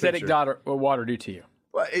 would the I'll show you a acidic picture. water do to you?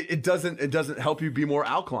 Well, it doesn't help you be more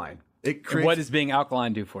alkaline. It And creates. what does being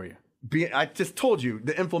alkaline do for you? I just told you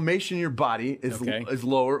the inflammation in your body is Okay. is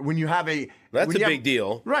lower when you have a. That's when a you big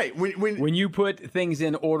deal. right? When you put things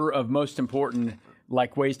in order of most important,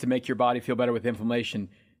 like ways to make your body feel better with inflammation,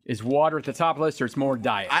 is water at the top of the list, or it's more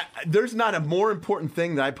diet? there's not a more important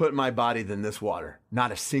thing that I put in my body than this water.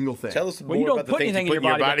 Not a single thing. Tell us more well, you don't about the put things anything you in put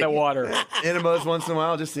your body but the water. Enemas once in a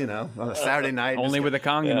while, just on a Saturday night. Only just- with the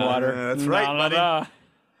Kangen water. that's right, buddy. Da.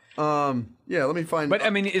 Yeah, let me find. But I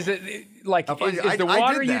mean, is it like I'll find is you- the I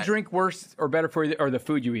water did you that. drink worse or better for you, or the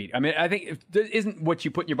food you eat? I mean, I think isn't what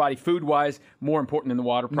you put in your body food wise more important than the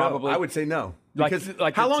water? Probably. No, I would say no. Like- Because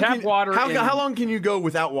like how the long tap can, water How, in- how long can you go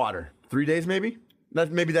without water? 3 days, maybe.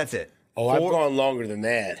 Maybe that's it. Oh, I've gone longer than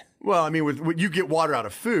that. Well, I mean, with you get water out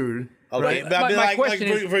of food. Okay, Right? but I mean, My like question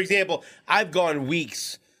is- for example, I've gone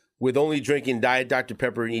weeks with only drinking Diet Dr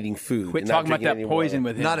Pepper and eating food. Quit and not talking about drinking that any poison water.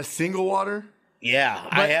 with him. Not a single water. Yeah,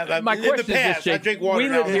 I have. my in question the is this, past, I Jake. drink water. We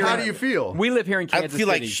now live and here- then. How do you feel? We live here in I Kansas feel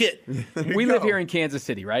City. like shit. We live here in Kansas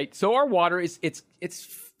City, right? So our water is it's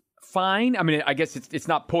fine. I mean, I guess it's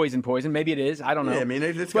not poison. Maybe it is. I don't know. Yeah, I mean,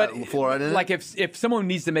 it's got fluoride in it. Like if someone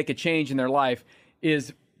needs to make a change in their life,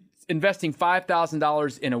 is investing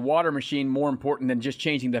 $5,000 in a water machine more important than just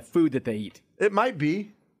changing the food that they eat? It might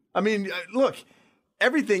be. I mean, look,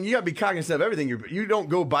 everything you got to be cognizant of everything. You don't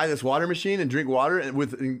go buy this water machine and drink water and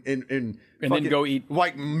then fucking- go eat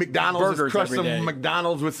like McDonald's. burgers Just crush every some day.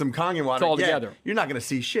 McDonald's with some Kangen water. It's all Yeah, together. You're not going to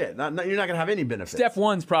see shit. You're not going to have any benefits. Step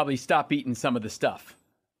one's probably stop eating some of the stuff.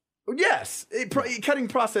 Yes, cutting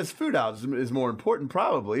processed food out is more important,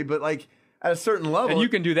 probably. But like at a certain level, And you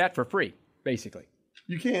can do that for free, basically.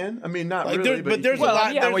 You can. I mean, not Like, really, but you there's can. a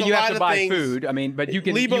lot. Yeah, There's well, a you lot have to of buy things. food. I mean, but you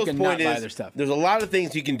can Lebo's not point buy is other stuff. there's a lot of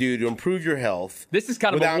things you can do to improve your health. This is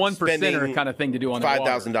kind of a without 1%er spending kind of thing to do on the water.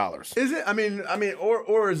 $5,000. Is it? I mean,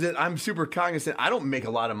 or is it? I'm super cognizant. I don't make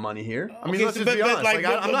a lot of money here. I mean, Okay, let's so just be but honest. like,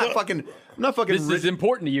 I'm not fucking This rich. is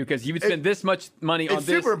important to you because you would spend this much money on It's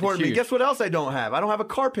this. super important to me. huge. Guess what else I don't have? I don't have a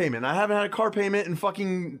car payment. I haven't had a car payment in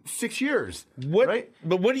fucking 6 years. What? Right?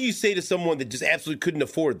 But what do you say to someone that just absolutely couldn't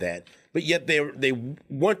afford that, but yet they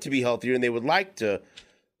want to be healthier and they would like to?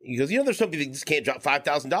 Because there's something that just can't drop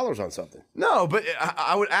 $5,000 on something. No, but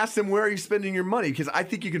I would ask them, where are you spending your money? Because I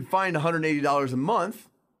think you can find $180 a month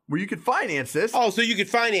where you could finance this. Oh, so you could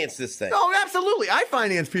finance this thing? No, absolutely. I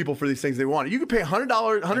finance people for these things they want. You could pay $100,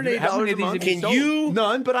 $180 How many a of these month. have you Can sold? you?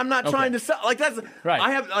 None, but I'm not trying to sell. Like that's Right.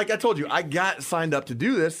 I have, like I told you, I got signed up to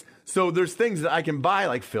do this. So there's things that I can buy,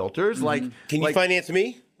 like filters, like Can you like, finance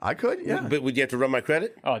me? I could, yeah. But would you have to run my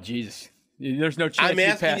credit? Oh, Jesus. There's no chance I'm you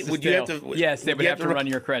asking pass you, this would you have fail. to- Yes, they would would you have have to to run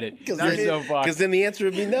your credit. Because You're so fucked. then the answer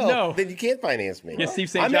would be no. No. Then you can't finance me. Get Steve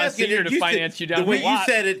St. I'm John asking Sr. to you finance you down the way the lot.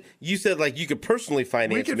 you said it. You said like you could personally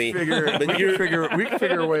finance we could me. figure but we could you're figure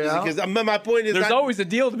a way out. because my point is There's not, always a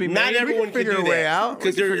deal to be made. not everyone can figure do a way that. out.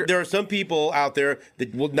 Because We can figure- there are some people out there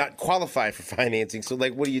that will not qualify for financing. So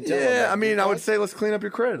like, what do you tell them? Yeah, Like, I mean, I would say let's clean up your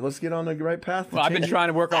credit. Let's get on the right path. Well, I've been trying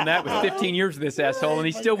to work on that with 15 years of this asshole, and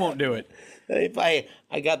he still won't do it. If I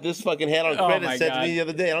got this fucking hat on Oh, credit my sent to God. me the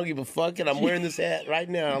other day. I don't give a fuck, and I'm wearing this hat right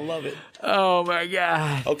now. I love it. Oh, my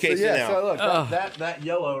God. Okay, so, now, look, that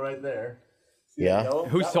yellow right there. See that Yeah. yellow?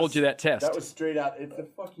 Who That sold was- you that test? That was straight out. It's a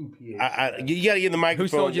fucking pH. you got to get the microphone.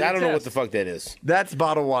 sold you the I don't know what test? the fuck that is. That's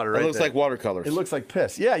bottled water, right? It looks there. like watercolors. It looks like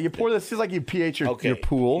piss. Yeah, you pour this. It's like you pH your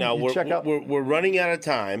pool. Now you check out. we're running out of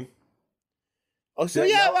time. Oh, so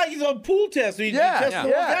Yeah, yeah, no. like it's a pool test. So you Yeah, test yeah, the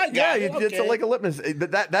yeah. got it. It's Okay. like a litmus.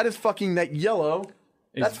 That is fucking that yellow.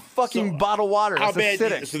 That's fucking bottled water. How That's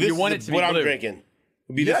bad? acidic. So this You want is it to be what I'm blue. drinking.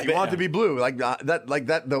 It'd be Yeah, this you want it bad. to be blue, like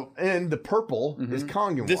that. The purple is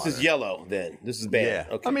Kangen This water. is yellow. Then this is bad.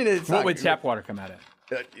 Yeah. Okay. I mean, it's What not, would tap water come out at?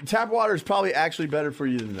 tap water is probably actually better for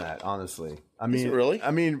you than that. Honestly, I mean, it really?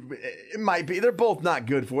 I mean, it might be. They're both not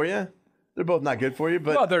good for you. They're both not good for you,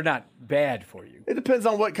 but Well, they're not bad for you. it depends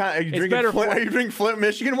on what kind. Are you It's drinking? better Flint, for- are you drinking Flint,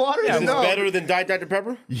 Michigan water? is this no. better than Diet Dr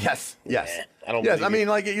Pepper? Yes. Yes. I don't Yes. believe I mean, you.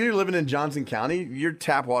 like you're living in Johnson County, your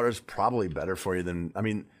tap water is probably better for you than. I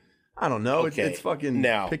mean, I don't know. Okay. It's fucking.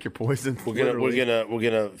 Now, pick your poison. We're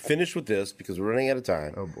gonna finish with this because we're running out of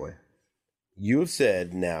time. Oh boy. You have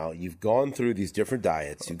said now you've gone through these different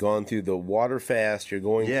diets. You've gone through the water fast. You're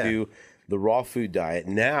going Yeah. through the raw food diet.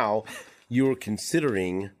 Now you're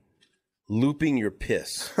considering looping your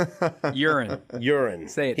piss, Urine. urine.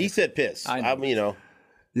 Say it. He said piss. I know. You know,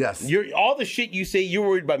 Yes. you're all the shit you say. You're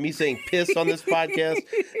worried about me saying piss on this podcast,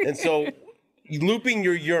 and so you're looping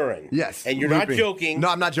your urine. Yes. and you're Looping. not joking. No,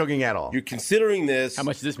 I'm not joking at all. You're considering this. How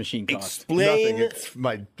much does this machine cost? Explain. Nothing. It's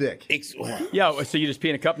my dick. Yeah, so you just pee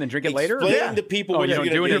in a cup and then drink it later? Explain Yeah. to people Oh, what you you're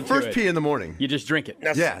don't going do to it do. in- First it. pee in the morning. You just drink it.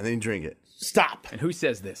 Now, Yeah, and then you drink it. Stop. And who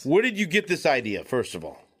says this? Where did you get this idea? First of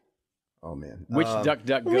all. Oh man. Which duck,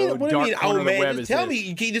 duck, What do you go, mean- what do you dark mean, corner oh of the man, web just is tell this?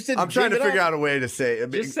 me. You just said I'm trying to bring it figure up. out a way to say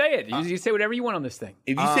it. Just say it. You say whatever you want on this thing.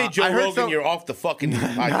 If you say Joe I heard Rogan, you're off the fucking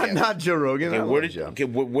podcast. not Joe Rogan. I Okay, love where did Joe.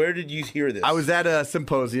 where did you hear this? I was at a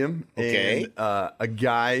symposium, Okay. and a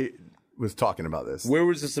guy was talking about this. Where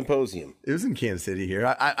was the symposium? It was in Kansas City here.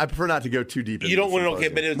 I prefer not to go too deep. You don't want to know. Okay,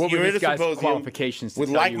 but What you're were at a this guy's symposium qualifications to with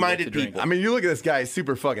tell you what to like-minded drink? people. I mean, you look at this guy; he's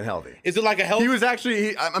super fucking healthy. Is it like a health? He was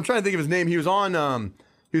actually. I'm trying to think of his name. He was on.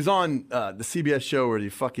 The CBS show where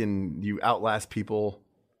you outlast people.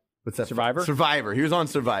 What's that? Survivor? Survivor. He was on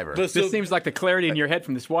Survivor. But so This seems like the clarity in your head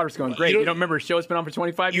from this water's going great. You You don't- don't remember a show that's been on for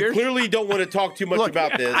 25 you years? clearly don't want to talk too much Look,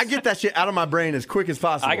 about this. I get that shit out of my brain as quick as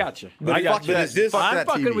possible. I got you. But I got fuck you. that- Is this- fuck I'm that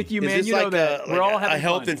fucking TV. with you, Is man. this You know like that. We're all having a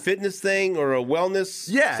health fun. and fitness thing or a wellness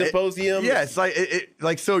Yeah, symposium? It's like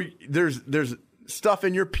like so. There's stuff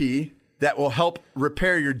in your pee that will help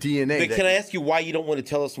repair your DNA. But that- can I ask you why you don't want to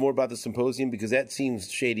tell us more about the symposium? Because that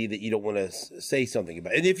seems shady that you don't want to say something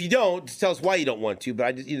about it. And if you don't, just tell us why you don't want to. But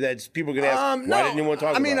I just that's people are going to ask why didn't you want to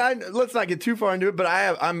talk I mean, about it? let's not get too far into it. But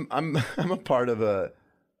I'm a part of a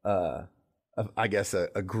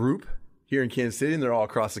group here in Kansas City, and they're all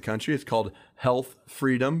across the country. It's called Health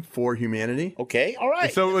Freedom for Humanity. Okay, all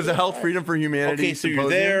right. So it was a Health Freedom for Humanity. Okay, so you're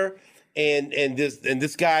symposium. there, and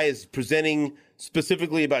this guy is presenting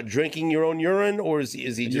specifically about drinking your own urine, or is he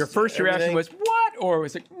just Your first reaction everything? was, what? Or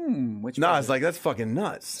was it, which No, one? it's like that's fucking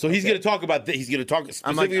nuts. So he's going to talk about this. He's going to talk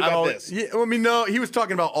specifically about this. Yeah, I mean, no, he was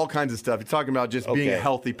talking about all kinds of stuff. He's talking about just being a Okay.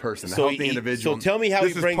 healthy person, a So healthy he- individual. So tell me how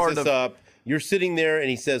he is brings part this of- up. You're sitting there, and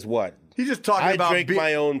he says what? He's just talking I about drink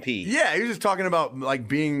my own pee. Yeah, he was just talking about like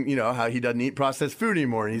being, how he doesn't eat processed food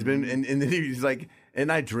anymore, and he's been, and then he's like,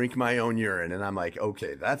 and I drink my own urine, and I'm like,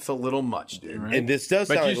 okay, that's a little much, dude. Right. And this does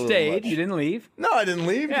But sound you like a little stayed. much. You didn't leave. No, I didn't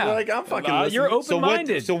leave. Yeah. Like I'm fucking. You're listening.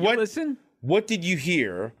 open-minded. So You what? listen. What did you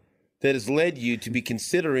hear that has led you to be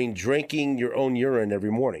considering drinking your own urine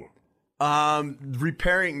every morning?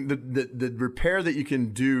 Repairing the repair that you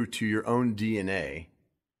can do to your own DNA.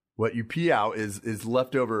 What you pee out is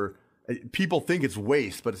leftover. People think it's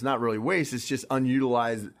waste, but it's not really waste. It's just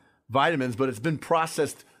unutilized vitamins, but it's been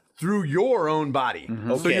processed through your own body,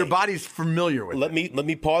 so Okay. your body's familiar with Let it.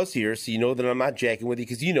 me pause here so you know that I'm not jacking with you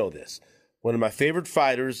because you know this. One of my favorite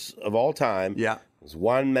fighters of all time was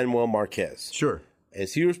Juan Manuel Marquez. Sure.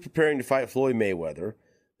 As he was preparing to fight Floyd Mayweather,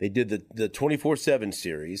 they did the 24/7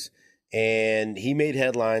 series, and he made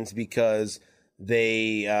headlines because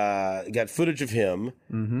they got footage of him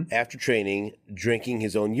after training drinking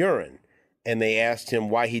his own urine. And they asked him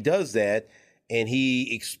why he does that. And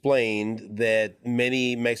he explained that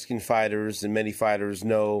many Mexican fighters and many fighters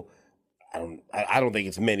know, I don't think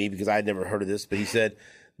it's many because I'd never heard of this, but he said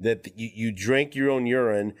that you drink your own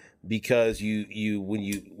urine because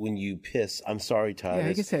when you piss, I'm sorry, Tyler. Yeah,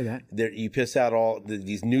 you can say that. You piss out all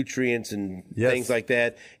these nutrients and things like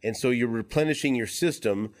that. And so you're replenishing your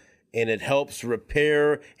system and it helps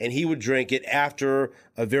repair. And he would drink it after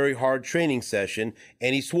a very hard training session,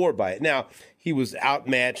 and he swore by it. Now, he was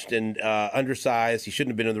outmatched and undersized. He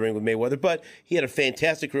shouldn't have been in the ring with Mayweather, but he had a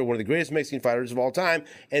fantastic career, one of the greatest Mexican fighters of all time.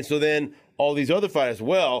 And so then all these other fighters,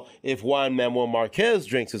 well, if Juan Manuel Marquez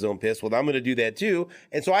drinks his own piss, well, I'm going to do that too.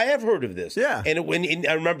 And so I have heard of this. Yeah. And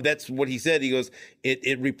I remember that's what he said. He goes,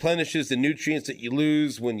 it replenishes the nutrients that you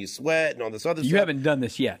lose when you sweat and all this other stuff. You haven't done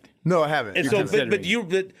this yet. No, I haven't. And so,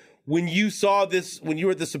 but when you saw this, when you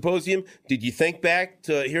were at the symposium, did you think back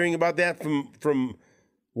to hearing about that from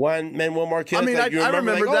Juan Manuel Marquez? I mean, Like, you I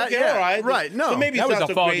remember like, that. okay, Yeah, all right. right. No, so maybe That it's was not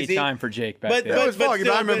a so foggy crazy. time for Jake back then. It was foggy,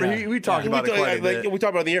 but I still, remember we talked about it quite a bit. We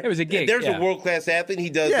talked about it here. It was a gig, There's yeah. a world class athlete. He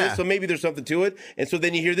does Yeah. this, so maybe there's something to it. And so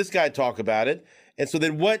then you hear this guy talk about it. And so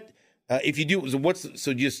then what? If you do,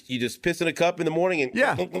 so you just piss in a cup in the morning and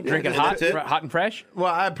Drink it and hot, that's it? hot and fresh.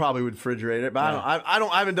 Well, I probably would refrigerate it, but I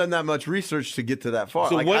haven't done that much research to get to that far.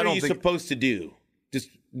 So Like, what I are don't you think, supposed to do? Just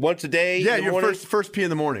once a day? Yeah, in the your morning? first pee in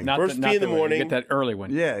the morning. First pee in the one. morning. You get that early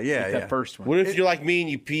one. Yeah, Get that first one. What if you're like me and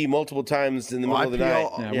you pee multiple times in the middle of the night?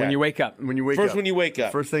 Yeah, when you wake up. when you wake First up. when you wake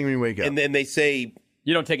up. First thing when you wake up. And then they say,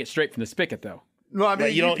 You don't take it straight from the spigot, though. no, I mean,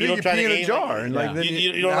 Like, you don't try pee to in a aim jar like- and Yeah. like then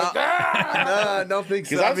You don't like, don't think so.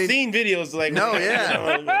 because I I've mean, seen videos like, No, yeah.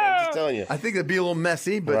 I'm just telling you. I think it'd be a little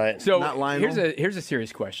messy, but Right. So not Lionel. here's a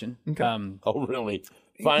serious question. Oh, really?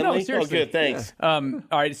 Finally? No, seriously. Oh, good. Thanks. All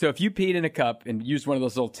right. So if you peed in a cup and used one of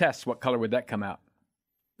those little tests, what color would that come out?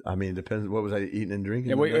 I mean, it depends. What was I eating and drinking?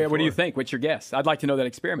 Yeah, the night what do you before? think? What's your guess? I'd like to know that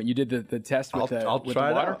experiment. You did the test with I'll with try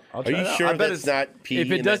the it water. out. I'll Are try you it out. sure I bet that's not pee If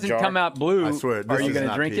it in doesn't that jar? come out blue, I swear, are this you is going to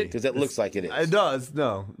not drink pee. it? Because that looks like it is. It does.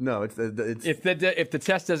 No. It's If the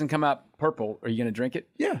test doesn't come out purple, are you going to drink it?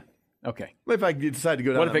 yeah. Okay. If I decide to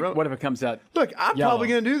go down What if that it road. what if it comes out? Look, I'm yellow? probably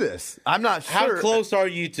going to do this. I'm not How sure. close are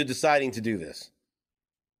you to deciding to do this?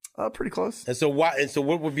 Pretty close. And so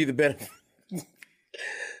what would be the benefit?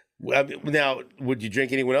 Now, would you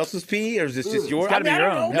drink anyone else's pee, or is this just yours? It's gotta be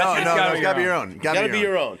your own. No, It's no, gotta it's be got to be your your own. own. Gotta be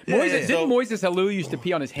your own. Yeah, Moises, yeah. didn't Moises Alou used to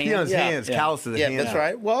pee on his hands? Pee on his Yeah, hands, yeah. callous to the Yeah, hand. that's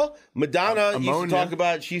right. Well, Madonna used to Ammonia. talk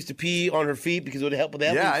about she used to pee on her feet because it would help with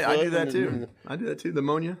that. Yeah, I do that too. I do that too. The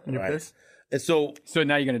ammonia in your Right. piss. And so, So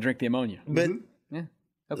now you're going to drink the ammonia. but Yeah.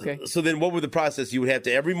 Okay. so then, what would the process? You would have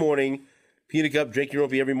to every morning pee in a cup, drink your own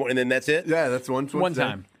pee every morning, and then that's it. Yeah, that's one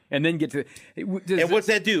Time, and then get to. And what's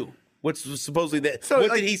that do? What's supposedly that? So, what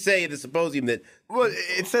like- did he say at the symposium that? Well,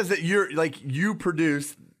 it says that you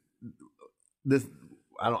produce this.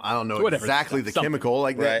 I don't know Whatever, exactly the something. chemical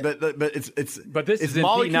like Right. that, but it's But this it's is in pee,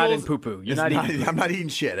 not in molecules. poo-poo. You're It's not eating poo. I'm not eating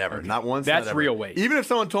shit ever. Not once. That's not ever. real waste. Even if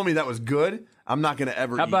someone told me that was good, I'm not going to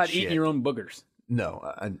ever. How about eat eating shit. your own boogers? No,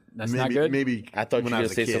 That's maybe, not good? Maybe I thought you when were I going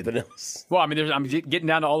was to a say kid. something else. Well, I mean, I'm getting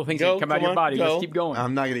down to all the things Go, that come out of come your on, body. go. Let's keep going.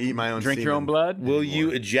 I'm not going to eat my own. Drink your semen own blood. Will you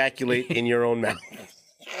ejaculate in your own mouth?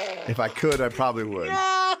 If I could, I probably would.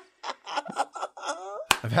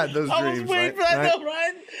 I've had those I was dreams. waiting for that, right? though,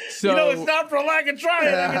 right? So- you know, it's not for lack of trying.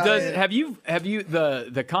 Yeah. Have you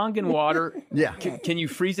the Kangen water? Yeah. Can you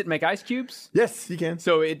freeze it and make ice cubes? Yes, you can.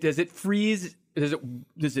 So does it freeze?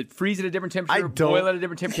 Does it freeze at a different temperature? I don't- Boil at a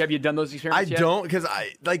different temperature? Have you done those I experiments yet? don't because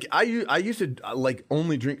I used to like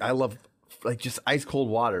only drink. I love like just ice cold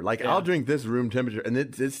water. Like I'll drink this room temperature, and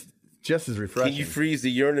it's just as refreshing. Can you freeze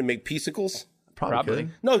the urine and make piecicles? Probably.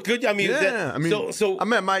 could. No, good. I mean, Yeah, I mean, so I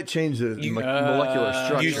mean, it might change the molecular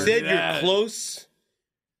structure. you said you're that. close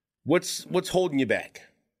What's holding you back?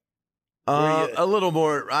 A little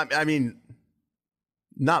more. I mean,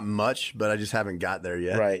 not much, but I just haven't got there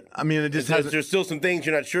yet. Right. I mean, it just hasn't. There's still some things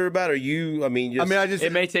you're not sure about, or you? I mean,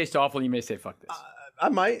 It may taste awful. You may say, "Fuck this." I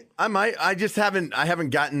might. I just haven't. I haven't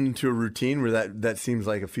gotten to a routine where that seems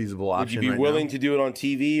like a feasible would option. you be right willing now. to do it on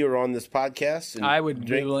TV or on this podcast? And I would be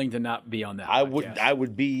drink? willing to not be on that. I podcast.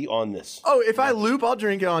 would be on this. Oh, if I loop, I'll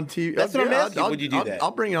drink it on TV. That's what I'm asking. Would you do I'll, that?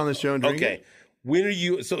 I'll bring it on the show and drink Okay. it. When are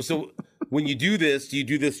you? So when you do this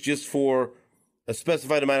just for a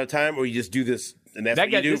specified amount of time, or you just do this and that's That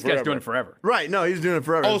what guy, you do this forever? guy's doing it forever. Right? No, he's doing it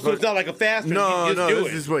forever. Oh, so it's not like a fast. No, you just do this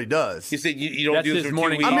it. is what he does. You said you don't That's do this his for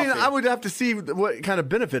morning 2 weeks. I mean, coffee. I would have to see what kind of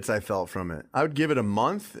benefits I felt from it. I would give it a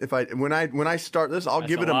month if when I start this. I'll That's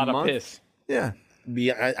give it a a lot month. of piss. Yeah.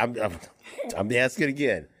 I'm asking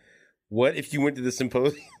again. What if you went to the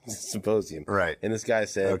symposium, Right. And this guy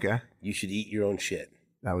said, Okay. you should eat your own shit.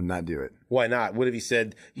 I would not do it Why not? What if he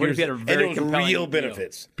said, What if he had a very and it was compelling real deal?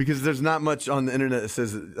 benefits? because there's not much on the internet that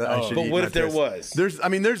says that I should. But eat what my if there piss.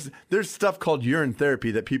 was? There's stuff called urine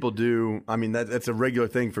therapy that people do. I mean, that's a regular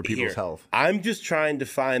thing for people's Here. health. I'm just trying to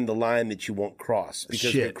find the line that you won't cross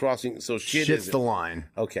because Shit. we're crossing. So shit Shit's is the line.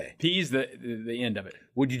 Okay. Pee's the end of it.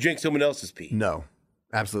 Would you drink someone else's pee? No,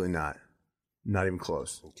 absolutely not. Not even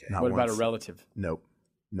close. Okay. Not What about a once. relative? Nope.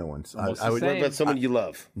 No one's. Almost I the would. same. What about someone you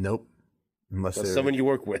love? Nope. Unless they're Someone you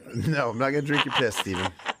work with? No, I'm not gonna drink your piss,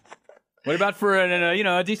 Steven. What about for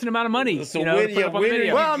a decent amount of money? So you know, when- to put up on when the are video?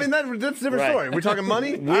 you- Well, I mean that's a different Right. story. We're talking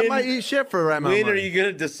money. I When- might eat shit for the right amount of When are money. you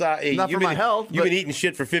going to decide? Hey, Not you've for my been- health, You've been but- eating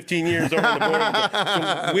shit for 15 years over on the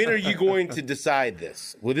border. So when are you going to decide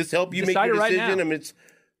this? Will this help you make Decide your it right decision? now. I mean, it's.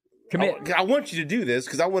 Commit. I want you to do this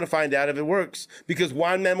because I want to find out if it works. Because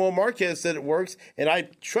Juan Manuel Marquez said it works, and I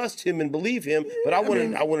trust him and believe him. But I want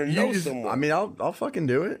to You know just- someone. I mean, I'll fucking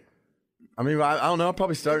do it. I mean, I don't know. I'll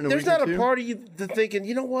probably start in a There's week not or a two. part of you that's thinking,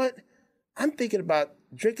 you know what? I'm thinking about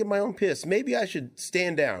drinking my own piss. Maybe I should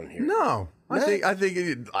stand down here. No, I think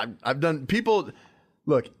I've done. People,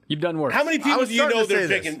 look, You've done worse. How many people was do you know starting to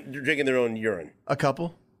they're say this. drinking their own urine? a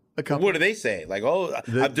couple. What do they say? Like, oh,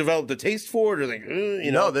 I've developed a taste for it, or like,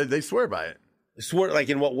 you know, No, they swear by it. swear like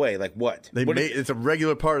in what way? Like what? What do- It's a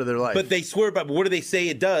regular part of their life. but they swear by. But what do they say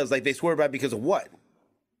it does? Like they swear by because of what?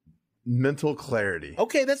 mental clarity.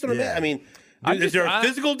 Okay, that's what Yeah. I mean. I'm Is just- there a I-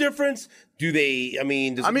 physical difference? Do they? I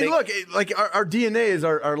mean, does it make- Look, like our DNA is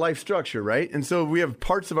our life structure, right? And so we have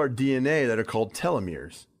parts of our DNA that are called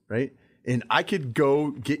telomeres, right? And I could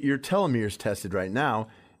go get your telomeres tested right now,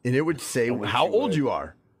 and it would say how old you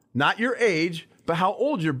are, not your age, but how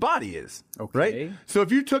old your body is, Okay. right? So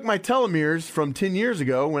if you took my telomeres from 10 years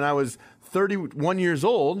ago when I was 31 years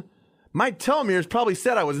old, my telomeres probably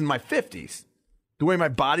said I was in my 50s. The way my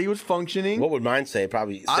body was functioning. What would mine say?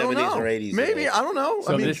 Probably I don't 70s know. or 80s. Maybe, I don't know.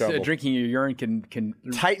 So I mean, this trouble. drinking your urine can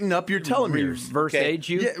tighten up your telomeres. reverse Okay. age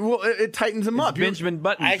you. Yeah, well, it tightens them up. You're- Benjamin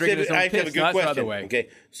Button I drinking his own actually have a piss. good That's the question. other way. Okay,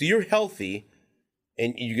 so you're healthy,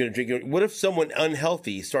 and you're going to drink. What if someone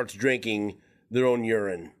unhealthy starts drinking their own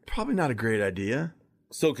urine? Probably not a great idea.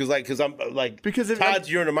 So, because I'm like, Because if-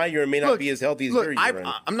 Todd's urine or my urine may not Look, be as healthy as look, your urine.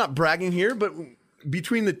 I'm not bragging here, but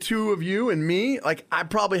between the two of you and me, like I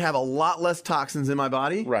probably have a lot less toxins in my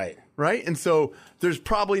body. Right. Right. And so there's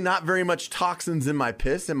probably not very much toxins in my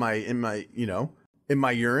piss, in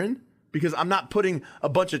my urine, because I'm not putting a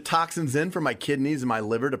bunch of toxins in for my kidneys and my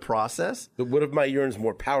liver to process. But what if my urine's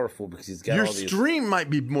more powerful because he's got Your all these? stream might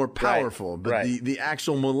be more powerful, but right. the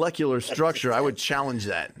actual molecular structure, I would challenge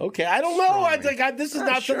that. Okay, I don't know. This is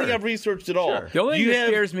not sure. something I've researched at all. Sure. The only thing You that have-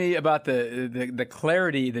 scares me about the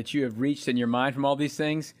clarity that you have reached in your mind from all these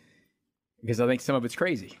things, because I think some of it's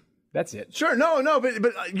crazy. That's it. Sure, no, but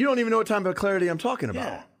you don't even know what time of clarity I'm talking about.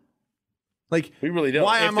 Yeah. Like We really don't.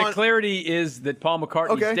 Why If I'm The on clarity is that Paul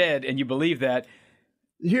McCartney's Okay. dead, and you believe that.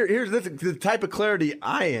 here's the type of clarity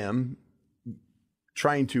I am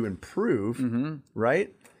trying to improve.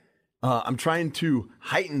 Right, I'm trying to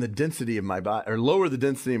heighten the density of my body or lower the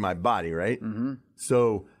density of my body. Right,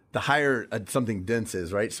 so the higher something dense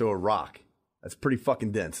is, right. So a rock, that's pretty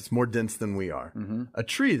fucking dense. It's more dense than we are. A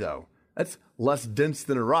tree, though. That's less dense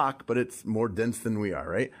than a rock, but it's more dense than we are,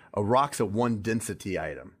 right? A rock's a one density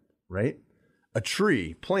item, right? A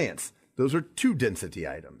tree, plants, those are two density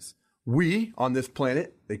items. We, on this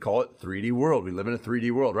planet, they call it 3D world. We live in a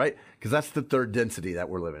 3D world, right? Because that's the third density that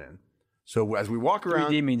we're living in. So as we walk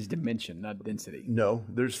around... 3D means dimension, not density. No,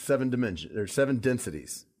 there's 7 dimensions. There's 7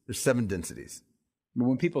 densities. There's 7 densities. But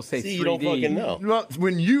when people say 3D, you don't fucking know. Well,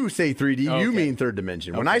 when you say 3D, you Okay. mean third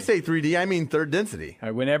dimension. When I say 3D, I mean third density.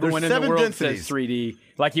 When everyone There's in the 7 world densities. says 3D,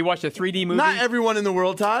 like you watched a 3D movie. Not everyone in the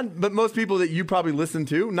world, Todd, but most people that you probably listen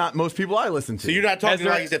to, not most people I listen to. So you're not talking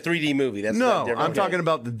there- like it's a 3D movie. That's No, different. I'm Okay. talking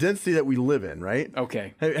about the density that we live in, right?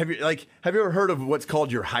 Okay. Have you ever heard of what's called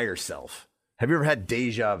your higher self? Have you ever had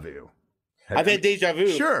deja vu? I've had deja vu.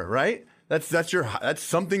 Sure, right? That's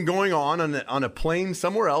something going on a plane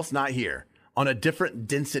somewhere else, not here, on a different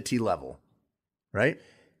density level, right?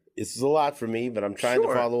 This is a lot for me, but I'm trying to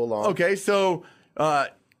follow along. Okay, so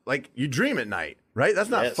like you dream at night, right? That's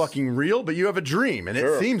not Yes. fucking real, but you have a dream and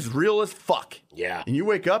Sure. it seems real as fuck. Yeah. And you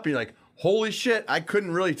wake up and you're like, holy shit, I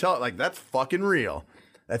couldn't really tell it. Like, that's fucking real.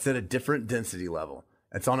 That's at a different density level.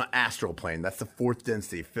 It's on an astral plane. That's the fourth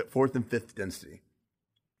density, fourth and fifth density.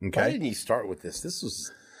 Why Okay. didn't you start with this? This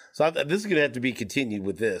is going to have to be continued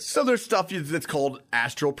with this. So there's stuff that's called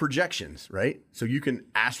astral projections, right? So you can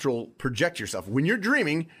astral project yourself. When you're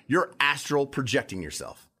dreaming, you're astral projecting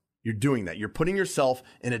yourself. You're doing that. You're putting yourself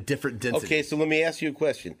in a different density. Okay, so let me ask you a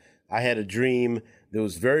question. I had a dream that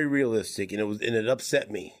was very realistic, and it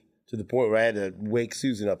upset me to the point where I had to wake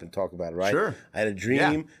Susan up and talk about it, right? Sure. I had a dream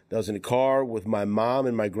Yeah. that I was in a car with my mom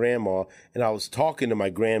and my grandma, and I was talking to my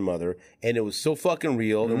grandmother, and it was so fucking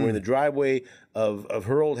real. And we're in the driveway of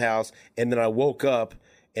her old house, and then I woke up,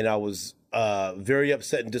 and I was very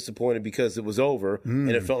upset and disappointed because it was over,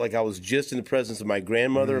 and it felt like I was just in the presence of my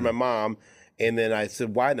grandmother and my mom. And then I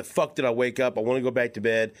said, why in the fuck did I wake up? I want to go back to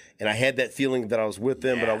bed. And I had that feeling that I was with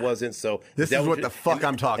them, but I wasn't. So This that is was what the fuck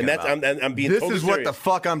I'm talking and about. that's, I'm being This totally is what serious. the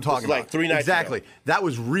fuck I'm talking This was about. like 3 nights exactly. ago. That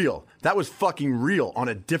was real. That was fucking real on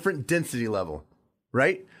a different density level,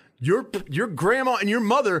 right? Your grandma and your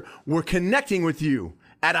mother were connecting with you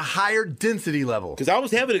at a higher density level. Because I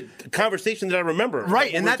was having a conversation that I remember.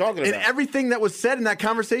 Right, what and we were talking about. everything that was said in that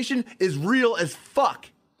conversation is real as fuck.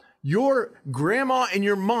 Your grandma and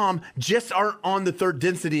your mom just aren't on the third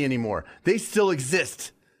density anymore. They still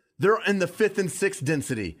exist. They're in the fifth and sixth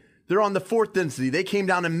density. They're on the fourth density. They came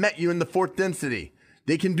down and met you in the fourth density.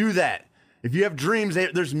 They can do that. If you have dreams,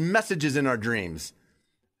 there's messages in our dreams.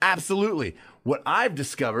 Absolutely. What I've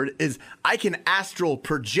discovered is I can astral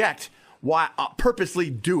project why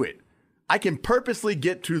purposely do it. I can purposely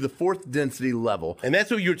get to the fourth density level. And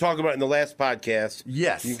that's what you were talking about in the last podcast.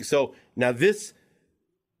 Yes. So now this,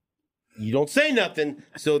 you don't say nothing.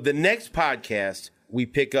 So the next podcast we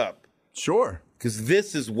pick up. Sure. Because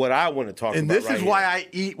this is what I want to talk And about. this right is why here. I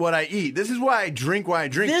eat what I eat. This is why I drink what I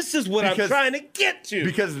drink. This is what I'm trying to get to.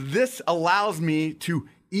 Because this allows me to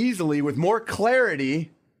easily, with more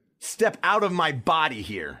clarity, step out of my body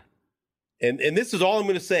here. And this is all I'm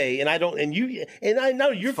going to say. And I know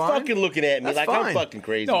you're Fine. fucking looking at me That's like fine. I'm fucking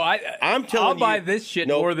crazy. No, I'm telling I'll you. buy this shit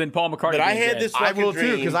No, more than Paul McCartney. But I being had dead. this I fucking will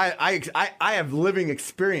dream. too, because I have living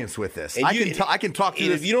experience with this. And I you- can talk to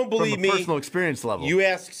and this if you don't believe from me, a personal experience level. You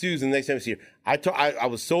ask Susan next time she's here. I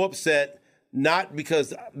was so upset, not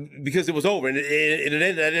because it was over, and it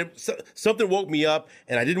ended. Something woke me up,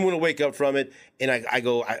 and I didn't want to wake up from it. And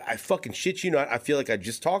I fucking shit you not. I feel like I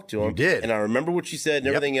just talked to him. You did. And I remember what she said and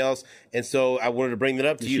everything else. And so I wanted to bring that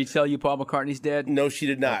up to Did you. she tell you Paul McCartney's dead? No, she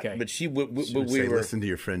did not. Okay. But she, She would we say, were. listen to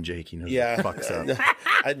your friend Jake. He knows Yeah. what the fuck's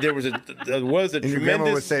up. There was a And your grandma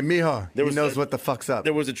would tremendous. say, Mijo, he was knows a- what the fuck's up.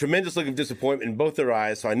 There was a tremendous look of disappointment in both their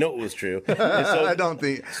eyes, so I know it was true. And so, I don't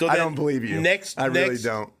then believe you. I really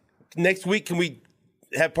don't. Next week, can we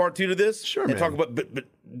have part 2 to this? Sure, and man. talk about, but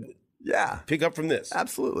Yeah, pick up from this.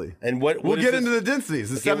 absolutely. And what We'll is get this? into the densities,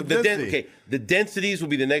 the seventh the density. the densities will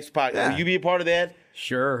be the next podcast. Yeah. Will you be a part of that?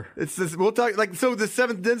 Sure. It's this. We'll talk so the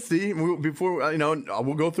seventh density. Before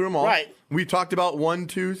we'll go through them all. Right. We talked about 1,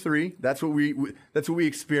 2, 3. That's what we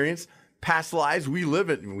experienced. Past lives, we live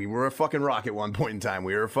it. We were a fucking rock at one point in time.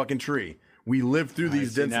 We were a fucking tree. We lived through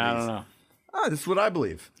these densities. No, I don't know. This is what I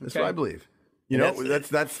believe. That's what Okay. I believe. And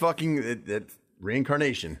That's fucking that's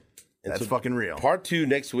reincarnation. That's so fucking real. Part 2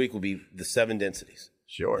 next week will be the 7 densities.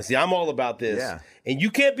 Sure. And see, I'm all about this. Yeah. And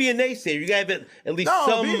you can't be a naysayer. You got to have at least No,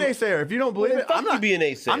 some. be a naysayer. If you don't believe Well, it, fuck I'm you not be a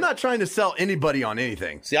naysayer. I'm not trying to sell anybody on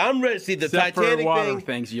anything. See, I'm ready. See, the Except for Titanic water thing.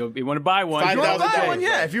 things. You want to buy one. $5,000 You want to buy $1,000. one?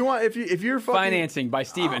 Yeah. If you want, if you're fucking Financing by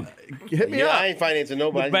Steven. hit me Yeah, up. I ain't financing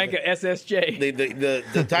nobody. Bank of SSJ.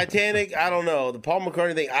 The Titanic, I don't know. The Paul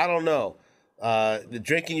McCartney thing, I don't know. The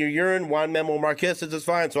drinking your urine, Juan Manuel Marquez says it's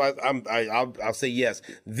fine. So I'll say yes.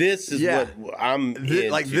 This is Yeah. what I'm into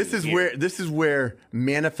here. This is where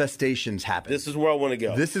manifestations happen. This is where I want to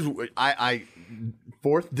go. This is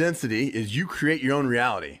fourth density is you create your own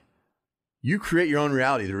reality. You create your own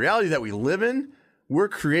reality. The reality that we live in, we're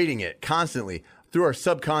creating it constantly through our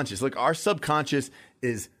subconscious. Look, our subconscious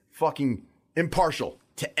is fucking impartial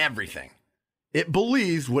to everything. It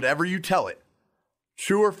believes whatever you tell it,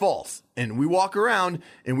 true or false. And we walk around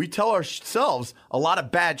and we tell ourselves a lot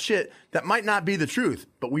of bad shit that might not be the truth,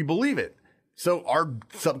 but we believe it. So our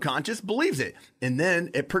subconscious believes it, and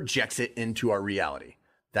then it projects it into our reality.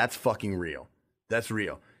 That's fucking real. That's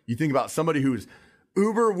real. You think about somebody who's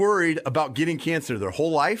uber worried about getting cancer their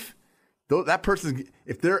whole life. That person,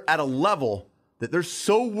 if they're at a level that they're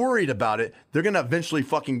so worried about it, they're going to eventually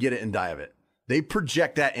fucking get it and die of it. They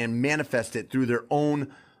project that and manifest it through their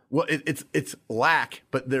own, well, it's lack,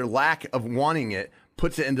 but their lack of wanting it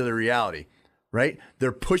puts it into the reality, right?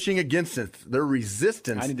 They're pushing against it. Their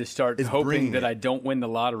resistance. I need to start hoping that I don't win the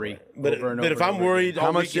lottery. But if I'm worried,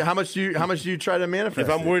 how much do you try to manifest? If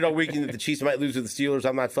I'm worried all weekend that the Chiefs might lose to the Steelers,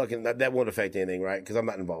 I'm not fucking. That won't affect anything, right? Because I'm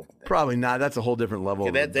not involved. Probably not. That's a whole different level.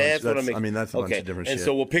 Okay, that's what I'm. I mean, that's a bunch of different shit. And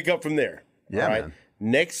so we'll pick up from there. Yeah, all right. man.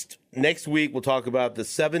 Next week we'll talk about the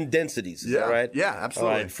 7 densities. Is that right? Yeah,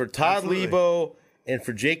 absolutely. All right. For Todd Lebo and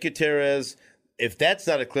for Jake Gutierrez. If that's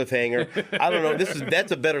not a cliffhanger, I don't know.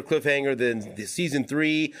 That's a better cliffhanger than the season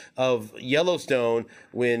 3 of Yellowstone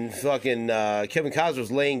when fucking Kevin Costner's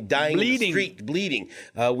dying in the street, bleeding.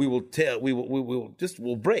 We'll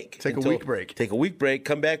break. Take a week break. Take a week break.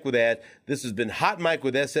 Come back with that. This has been Hot Mike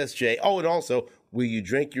with SSJ. Oh, and also, will you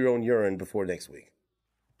drink your own urine before next week?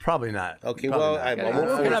 Probably not. Okay, Probably well, not. I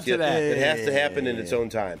won't force up to you. that. It has to happen in its own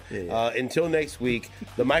time. Until next week,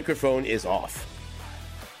 the microphone is off.